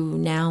that you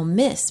now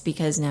miss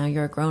because now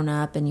you're a grown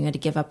up and you had to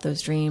give up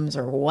those dreams,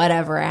 or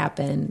whatever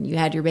happened. You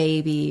had your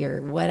baby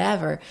or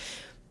whatever.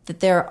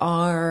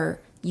 That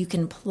you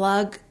can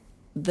plug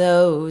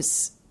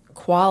those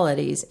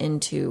qualities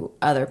into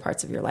other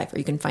parts of your life, or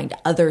you can find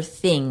other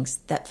things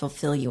that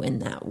fulfill you in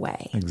that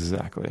way.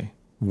 Exactly.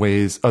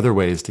 Other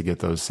ways to get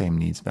those same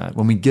needs met.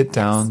 When we get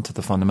down to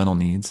the fundamental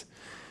needs,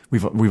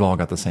 we've all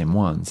got the same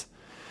ones.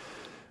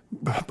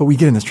 But we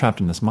get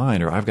trapped in this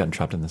mind, or I've gotten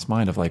trapped in this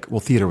mind of like,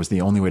 well, theater was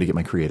the only way to get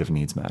my creative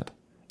needs met.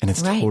 And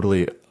it's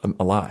totally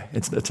a lie.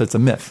 It's a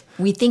myth.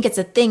 We think it's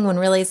a thing when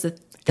really it's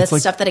the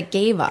stuff that it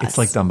gave us. It's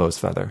like Dumbo's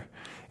feather.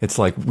 It's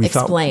like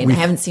Explain. I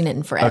haven't seen it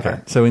in forever.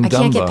 Okay, so in I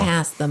can't Dumbo, get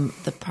past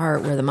the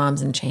part where the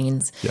mom's in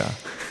chains. Yeah.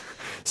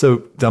 So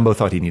Dumbo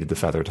thought he needed the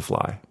feather to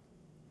fly,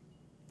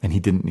 and he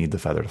didn't need the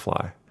feather to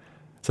fly.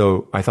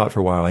 So I thought for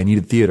a while I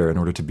needed theater in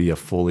order to be a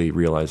fully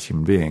realized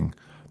human being.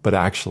 But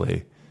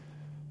actually,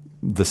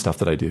 the stuff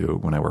that I do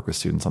when I work with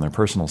students on their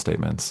personal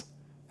statements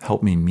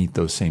help me meet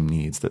those same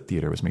needs that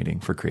theater was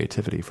meeting for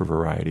creativity, for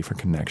variety, for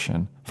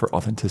connection, for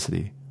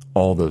authenticity,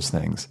 all those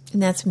things.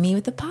 And that's me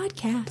with the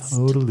podcast.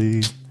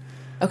 Totally.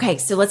 Okay,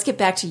 so let's get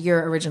back to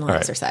your original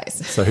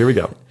exercise. So here we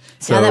go.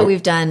 Now that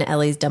we've done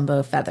Ellie's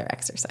Dumbo feather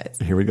exercise.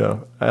 Here we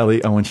go.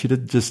 Ellie, I want you to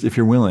just, if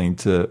you're willing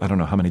to, I don't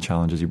know how many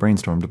challenges you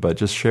brainstormed, but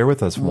just share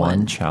with us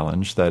one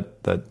challenge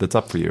that's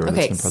up for you, or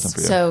that's been present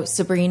for you. So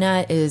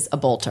Sabrina is a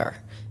bolter.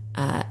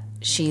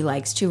 She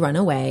likes to run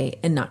away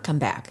and not come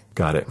back.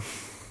 Got it.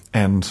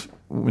 And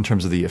in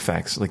terms of the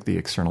effects, like the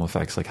external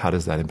effects, like how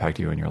does that impact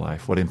you in your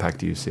life? What impact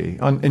do you see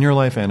in your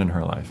life and in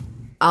her life?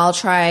 I'll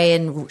try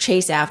and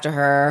chase after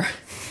her.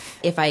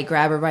 If I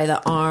grab her by the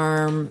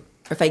arm,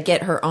 or if I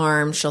get her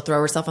arm, she'll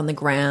throw herself on the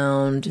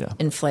ground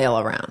and flail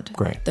around.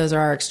 Great. Those are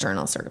our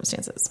external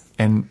circumstances.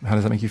 And how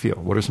does that make you feel?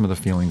 What are some of the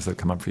feelings that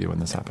come up for you when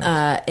this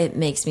happens? It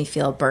makes me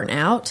feel burnt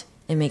out.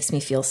 It makes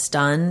me feel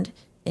stunned.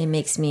 It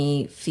makes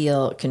me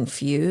feel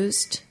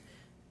confused.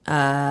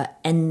 And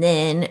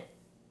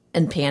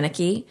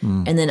panicky.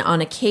 And then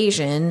on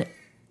occasion,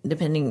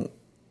 depending,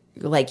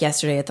 like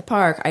yesterday at the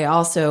park, I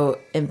also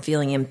am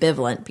feeling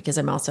ambivalent because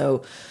I'm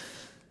also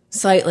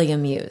slightly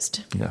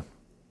amused. Yeah.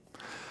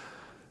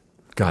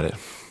 Got it.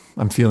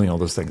 I'm feeling all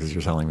those things as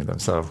you're telling me them.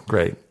 So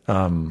great.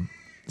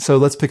 So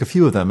let's pick a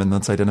few of them and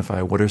let's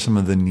identify what are some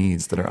of the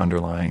needs that are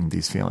underlying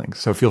these feelings.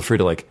 So feel free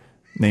to like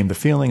name the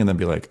feeling and then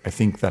be like, I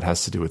think that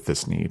has to do with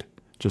this need,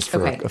 just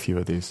for a few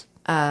of these.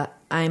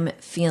 I'm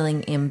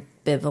feeling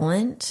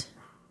ambivalent.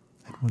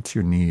 What's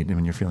your need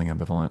when you're feeling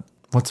ambivalent?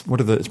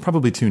 It's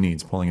probably two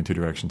needs pulling in two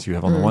directions. You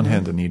have on the one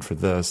hand a need for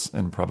this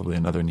and probably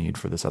another need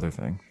for this other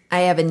thing.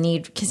 I have a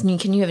need.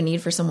 Can you have a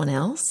need for someone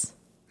else?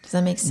 Does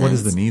that make sense? What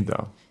is the need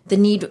though? The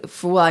need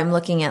for, I'm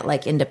looking at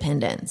like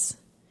independence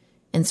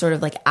and sort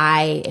of like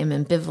I am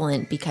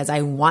ambivalent because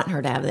I want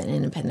her to have that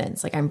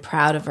independence. Like I'm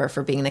proud of her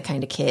for being the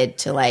kind of kid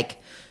to like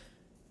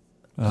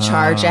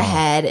charge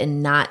ahead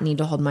and not need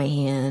to hold my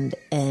hand.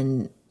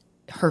 And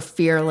her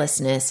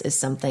fearlessness is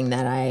something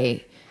that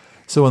I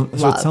So love.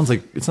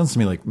 it sounds to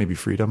me like maybe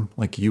freedom.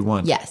 Like you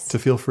want to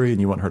feel free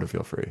and you want her to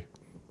feel free.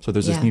 So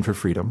there's this need for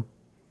freedom.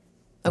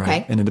 Okay.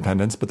 Right? And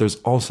independence, but there's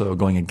also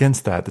going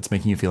against that's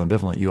making you feel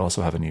ambivalent. You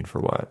also have a need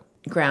for what?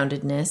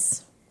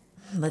 Groundedness.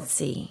 Let's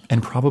see.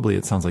 And probably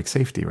it sounds like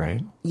safety,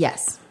 right?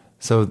 Yes.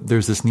 So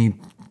there's this need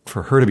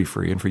for her to be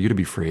free and for you to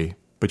be free,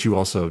 but you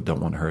also don't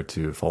want her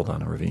to fall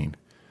down a ravine.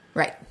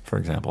 Right. For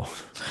example.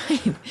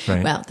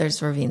 Right. Well,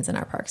 there's ravines in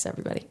our parks,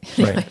 everybody.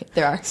 Right.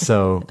 There are.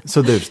 So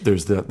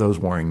there's those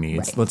warring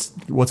needs. Right.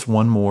 What's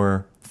one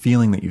more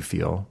feeling that you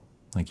feel?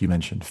 Like you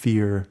mentioned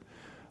fear.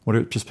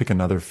 Just pick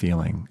another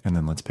feeling and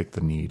then let's pick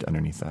the need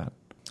underneath that.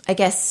 I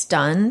guess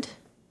stunned.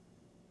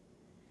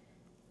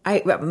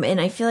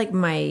 I feel like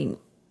my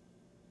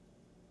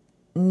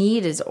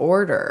need is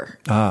order.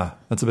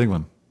 That's a big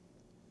one.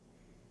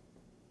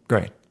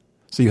 Great.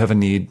 So you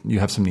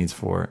have some needs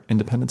for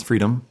independence,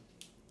 freedom,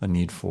 a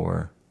need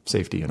for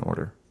safety and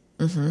order.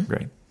 Mm-hmm.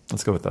 Great.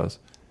 Let's go with those.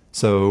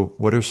 So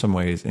what are some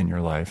ways in your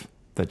life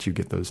that you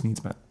get those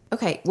needs met?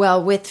 Okay.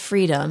 Well, with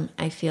freedom,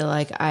 I feel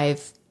like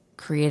I've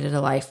created a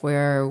life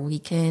where we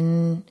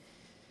can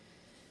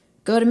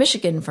go to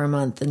Michigan for a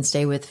month and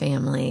stay with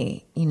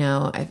family. You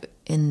know,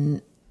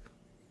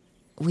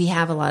 we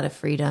have a lot of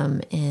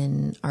freedom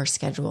in our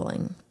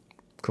scheduling.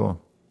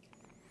 Cool.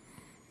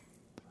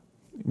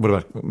 What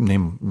about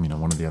name,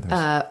 one of the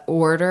others?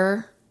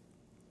 Order.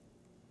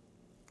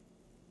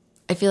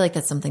 I feel like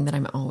that's something that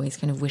I'm always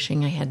kind of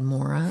wishing I had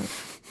more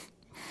of.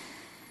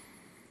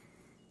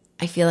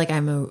 I feel like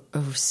I'm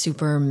a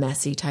super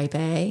messy type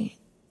A.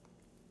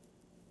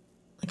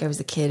 Like I was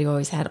a kid who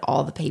always had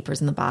all the papers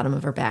in the bottom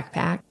of her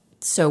backpack.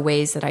 So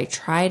ways that I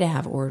try to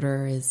have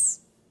order is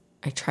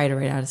I try to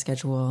write out a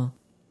schedule.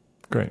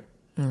 Great.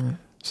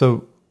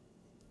 So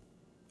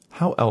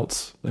how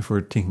else, if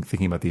we're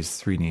thinking about these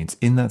three needs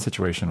in that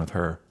situation with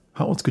her,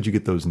 how else could you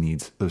get those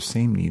needs, those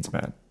same needs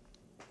met?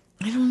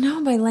 I don't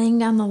know, by laying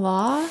down the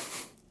law.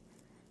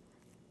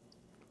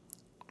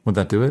 Would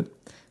that do it?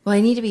 Well,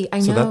 I need to be, I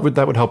So know.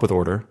 that would help with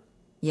order.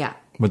 Yeah.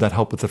 Would that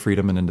help with the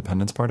freedom and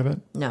independence part of it?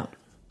 No.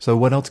 So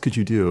what else could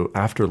you do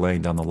after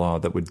laying down the law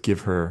that would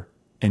give her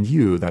and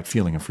you that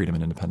feeling of freedom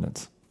and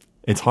independence?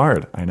 It's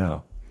hard, I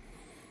know.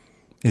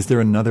 Is there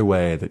another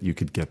way that you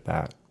could get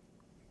that?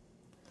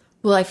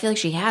 Well, I feel like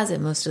she has it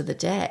most of the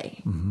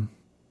day. Mm-hmm.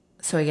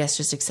 So I guess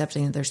just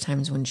accepting that there's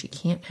times when she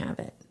can't have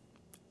it.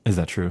 Is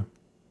that true?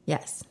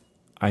 Yes.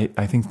 I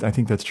think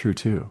that's true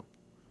too.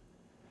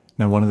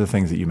 Now, one of the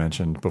things that you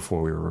mentioned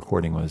before we were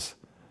recording was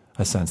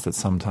a sense that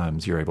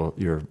sometimes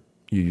you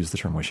use the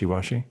term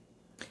wishy-washy.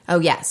 Oh,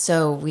 yeah.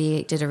 So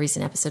we did a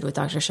recent episode with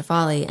Dr.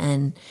 Shafali,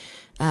 and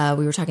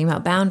we were talking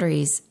about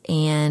boundaries,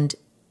 and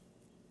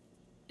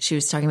she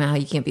was talking about how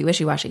you can't be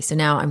wishy-washy. So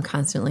now I'm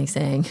constantly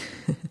saying,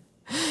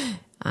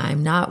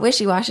 I'm not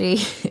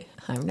wishy-washy.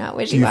 I'm not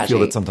wishy-washy. Do you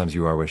feel that sometimes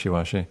you are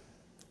wishy-washy?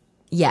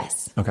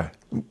 Yes. Okay.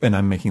 And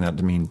I'm making that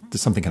to mean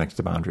something connected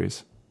to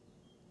boundaries.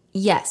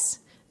 Yes.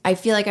 I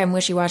feel like I'm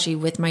wishy-washy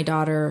with my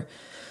daughter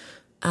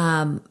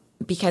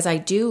because I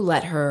do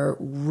let her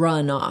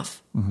run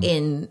off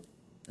in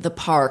the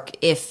park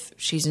if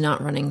she's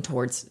not running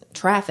towards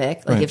traffic.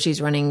 Like Right. if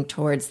she's running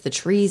towards the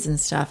trees and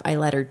stuff, I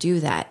let her do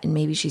that. And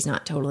maybe she's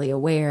not totally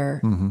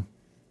aware.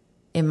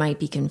 It might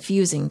be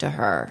confusing to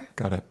her.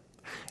 Got it.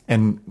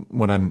 And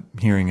what I'm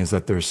hearing is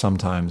that there's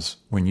sometimes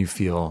when you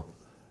feel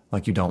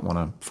like you don't want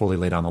to fully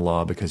lay down the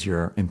law because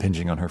you're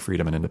impinging on her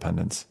freedom and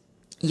independence.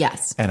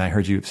 Yes. And I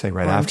heard you say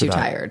right Or I'm after too that.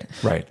 tired.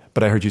 Right.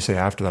 But I heard you say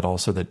after that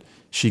also that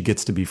she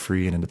gets to be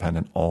free and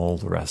independent all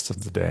the rest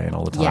of the day and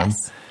all the time.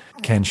 Yes.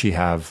 Can she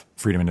have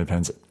freedom and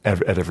independence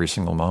at every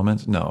single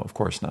moment? No, of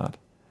course not.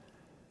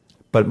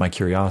 But my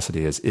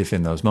curiosity is if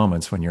in those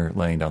moments when you're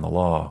laying down the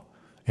law,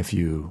 if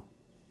you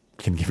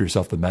can give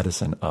yourself the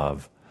medicine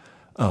of,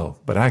 oh,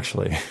 but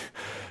actually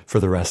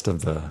for the rest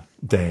of the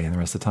day and the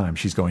rest of the time,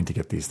 she's going to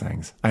get these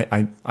things.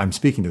 I'm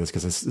speaking to this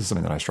because this is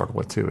something that I struggle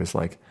with too, is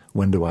like,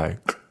 when do I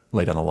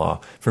lay down the law?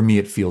 For me,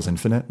 it feels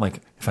infinite.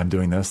 Like if I'm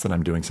doing this, then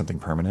I'm doing something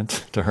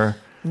permanent to her.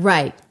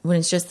 Right. When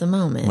it's just the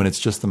moment. When it's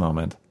just the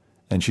moment.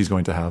 And she's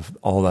going to have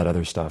all that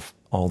other stuff,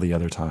 all the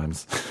other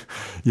times.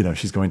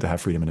 She's going to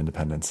have freedom and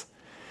independence.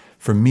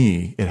 For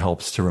me, it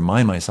helps to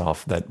remind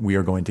myself that we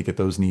are going to get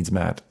those needs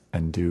met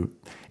and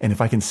if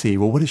I can see,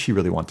 well, what is she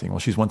really wanting? Well,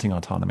 she's wanting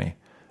autonomy.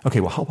 Okay,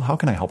 well, how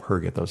can I help her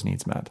get those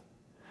needs met?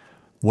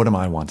 What am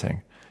I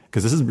wanting?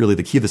 Because this is really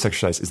the key of this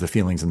exercise is the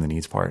feelings and the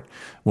needs part.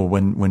 Well,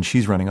 when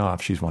she's running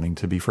off, she's wanting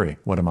to be free.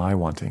 What am I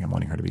wanting? I'm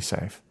wanting her to be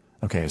safe.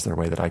 Okay, is there a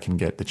way that I can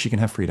get that she can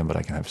have freedom, but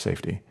I can have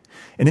safety?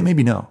 And it may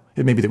be no.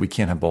 It may be that we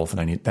can't have both.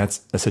 And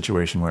that's a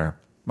situation where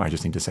I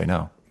just need to say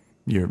no.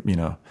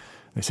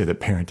 They say that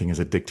parenting is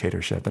a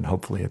dictatorship and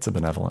hopefully it's a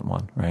benevolent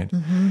one, right?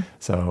 Mm-hmm.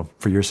 So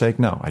for your sake,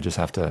 no, I just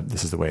have to,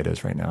 this is the way it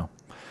is right now.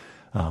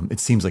 It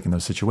seems like in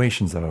those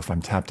situations though, if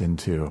I'm tapped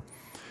into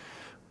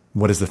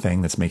what is the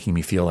thing that's making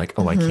me feel like,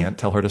 I can't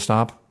tell her to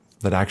stop,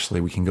 that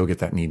actually we can go get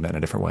that need met in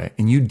a different way.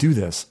 And you do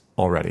this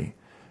already.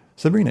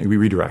 Sabrina, we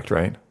redirect,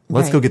 right?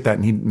 Let's go get that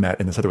need met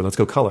in this other way. Let's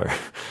go color.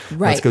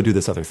 Right. Let's go do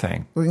this other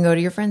thing. We can go to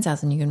your friend's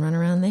house and you can run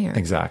around there.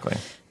 Exactly.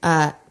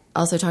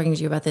 Also, talking to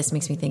you about this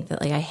makes me think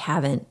that I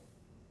haven't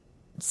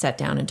sat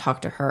down and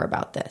talked to her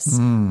about this.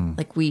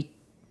 Like we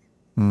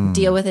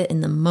deal with it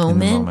in the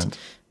moment,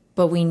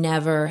 but we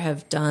never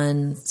have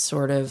done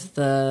sort of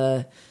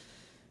the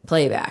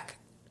playback.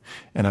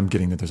 And I'm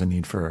getting that there's a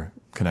need for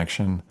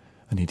connection,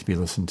 a need to be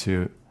listened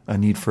to, a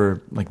need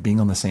for being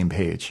on the same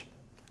page.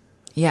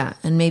 Yeah,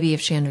 and maybe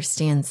if she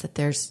understands that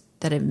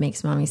that it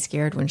makes mommy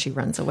scared when she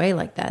runs away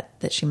like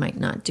that she might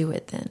not do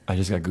it then. I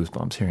just got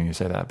goosebumps hearing you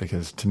say that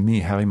because to me,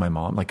 having my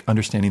mom,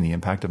 understanding the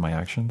impact of my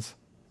actions,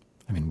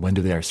 I mean, when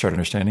do they start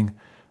understanding?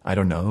 I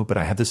don't know, but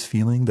I have this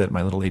feeling that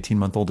my little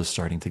 18-month-old is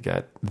starting to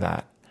get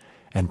that.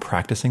 And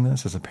practicing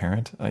this as a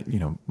parent,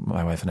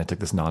 my wife and I took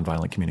this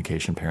nonviolent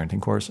communication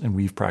parenting course, and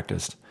we've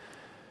practiced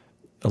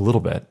a little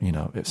bit,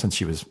 since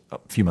she was a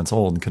few months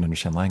old and couldn't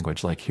understand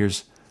language.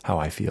 Here's how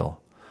I feel.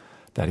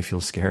 Daddy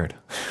feels scared.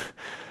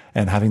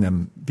 And having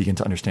them begin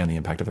to understand the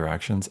impact of their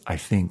actions, I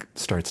think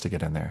starts to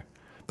get in there.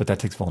 But that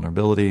takes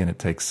vulnerability and it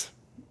takes,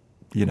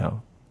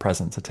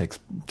 presence. It takes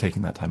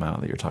taking that time out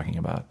that you're talking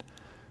about.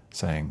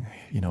 Saying,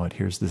 you know what,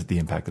 here's the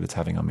impact that it's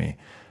having on me.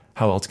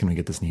 How else can we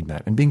get this need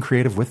met? And being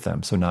creative with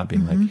them. So not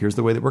being here's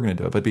the way that we're going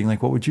to do it, but being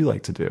what would you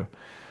like to do?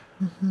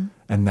 Mm-hmm.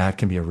 And that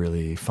can be a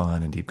really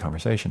fun and deep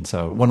conversation.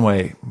 So one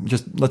way,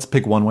 let's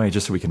pick one way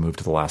just so we can move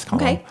to the last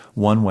column. Okay.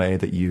 One way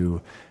that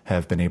you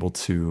have been able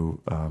to,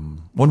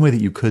 one way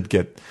that you could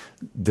get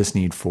this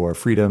need for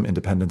freedom,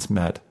 independence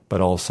met, but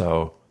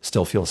also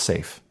still feel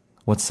safe.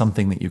 What's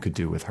something that you could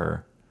do with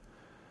her?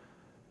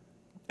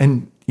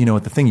 And the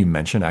thing you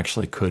mentioned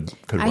actually could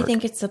work. I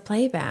think it's the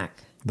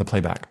playback. The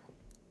playback.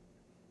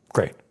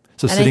 Great.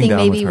 So and I sitting think down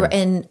maybe with her.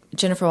 and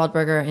Jennifer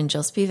Waldberger and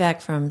Jill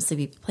Spivak from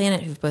Sleepy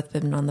Planet, who've both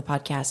been on the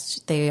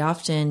podcast, they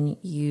often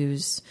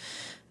use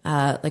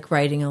like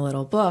writing a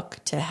little book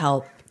to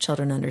help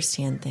children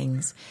understand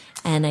things.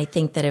 And I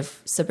think that if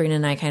Sabrina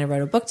and I kind of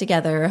wrote a book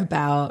together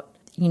about,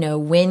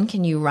 when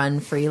can you run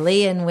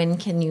freely and when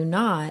can you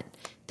not,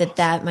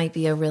 that might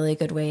be a really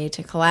good way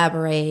to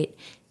collaborate,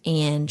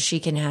 and she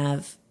can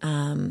have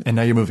And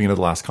now you're moving into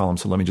the last column,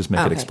 so let me just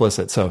make it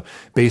explicit. So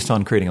based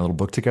on creating a little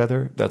book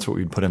together, that's what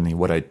we'd put in the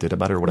what I did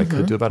about it or what I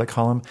could do about it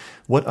column.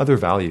 What other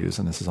values,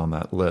 and this is on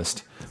that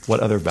list, what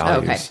other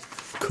values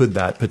could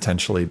that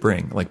potentially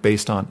bring? Like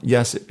based on,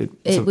 yes.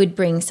 It would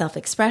bring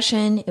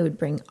self-expression. It would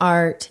bring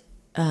art.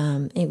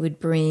 It would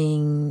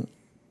bring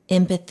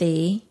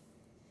empathy.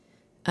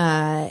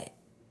 Because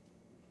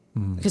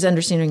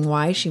understanding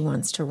why she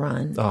wants to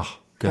run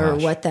or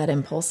what that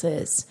impulse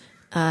is.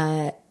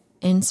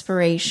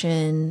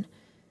 Inspiration.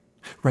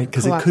 Right,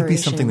 because it could be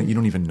something that you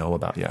don't even know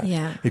about yet.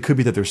 Yeah. It could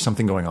be that there's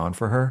something going on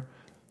for her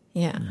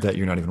that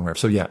you're not even aware of.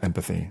 So yeah,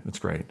 empathy. That's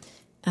great.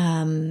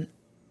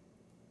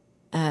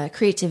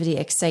 Creativity,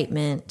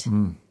 excitement,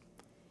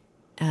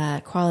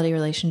 quality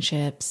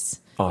relationships.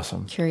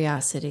 Awesome.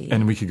 Curiosity.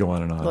 And we could go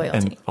on and on. Loyalty.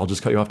 And I'll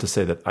just cut you off to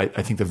say that I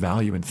think the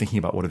value in thinking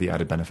about what are the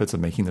added benefits of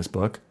making this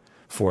book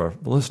for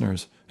the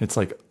listeners, it's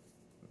like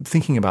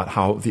thinking about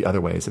how the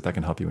other ways that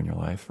can help you in your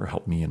life or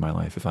help me in my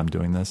life if I'm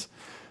doing this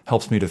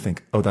helps me to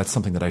think, oh, that's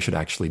something that I should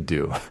actually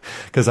do.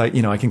 Because I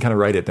can kind of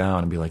write it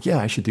down and be like, yeah,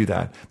 I should do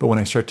that. But when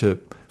I start to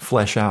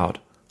flesh out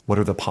what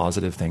are the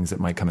positive things that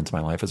might come into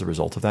my life as a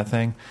result of that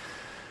thing,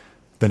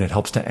 then it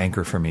helps to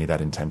anchor for me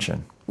that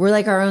intention. We're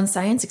like our own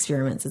science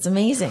experiments. It's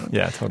amazing.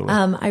 Yeah, totally.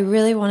 I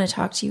really want to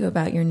talk to you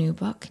about your new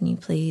book. Can you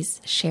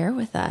please share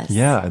with us?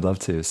 Yeah, I'd love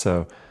to.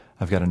 So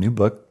I've got a new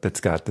book that's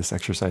got this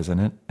exercise in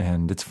it,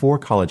 and it's for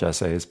college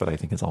essays, but I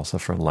think it's also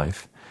for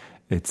life.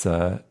 It's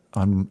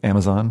on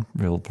Amazon,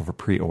 available for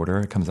pre-order.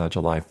 It comes out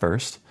July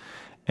 1st.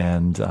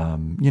 And,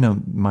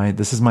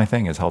 this is my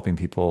thing, is helping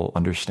people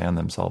understand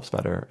themselves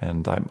better.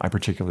 And I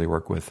particularly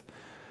work with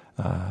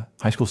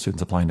high school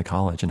students applying to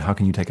college, and how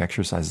can you take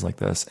exercises like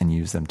this and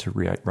use them to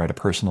write a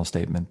personal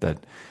statement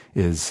that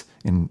is,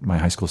 in my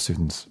high school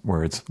students'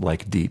 words,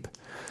 like deep.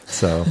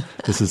 So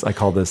this is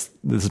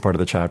part of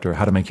the chapter,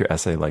 how to make your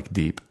essay like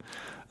deep.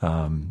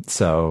 I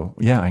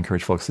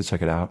encourage folks to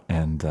check it out.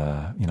 And,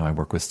 I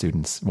work with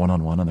students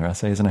one-on-one on their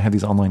essays, and I have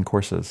these online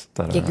courses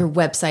that your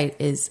website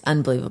is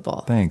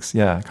unbelievable. Thanks.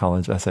 Yeah.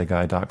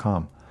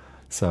 collegeessayguide.com.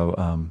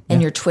 So,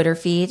 and your Twitter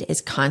feed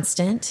is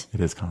constant.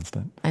 It is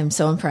constant. I'm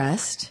so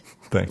impressed.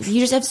 Thanks. You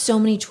just have so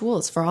many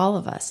tools for all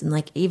of us.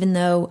 And even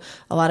though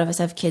a lot of us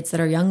have kids that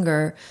are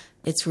younger,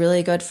 it's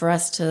really good for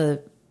us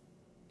to,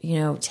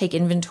 take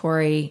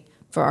inventory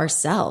for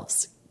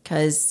ourselves,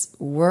 because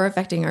we're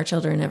affecting our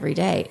children every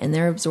day and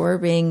they're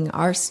absorbing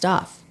our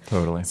stuff.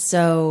 Totally.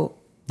 So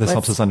this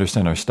helps us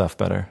understand our stuff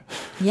better.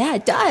 Yeah,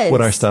 it does.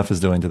 What our stuff is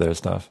doing to their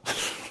stuff.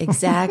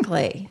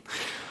 Exactly.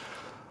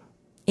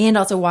 And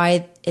also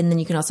why, and then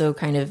you can also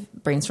kind of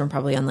brainstorm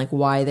probably on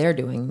why they're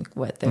doing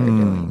what they're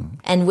doing.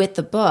 And with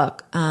the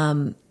book,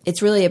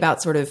 it's really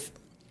about sort of,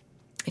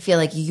 I feel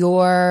like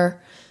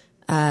your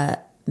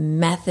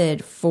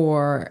method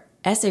for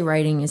essay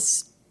writing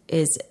is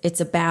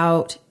it's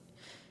about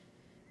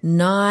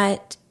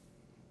not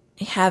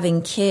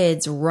having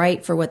kids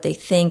write for what they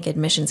think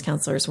admissions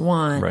counselors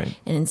want, right,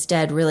 and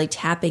instead really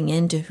tapping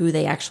into who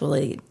they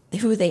actually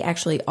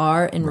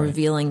are and right,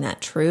 revealing that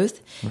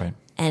truth. Right.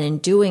 And in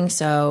doing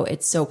so,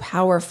 it's so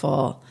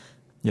powerful.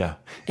 Yeah.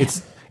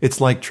 It's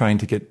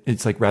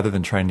like rather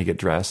than trying to get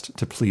dressed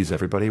to please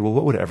everybody, well,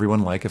 what would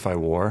everyone like if I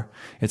wore?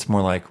 It's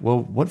more like,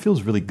 well, what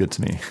feels really good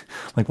to me?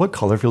 Like what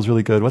color feels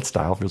really good? What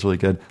style feels really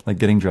good? Like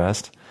getting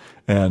dressed.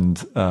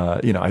 And,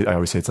 I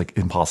always say it's like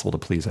impossible to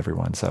please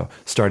everyone. So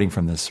starting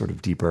from this sort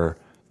of deeper,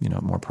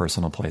 more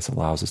personal place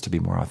allows us to be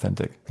more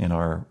authentic in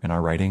our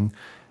writing,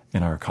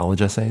 in our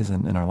college essays,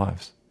 and in our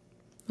lives.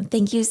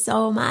 Thank you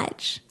so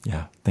much.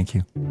 Yeah. Thank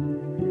you.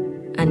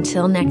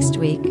 Until next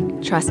week,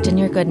 trust in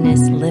your goodness,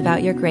 live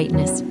out your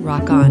greatness,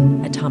 rock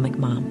on, Atomic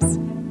Moms.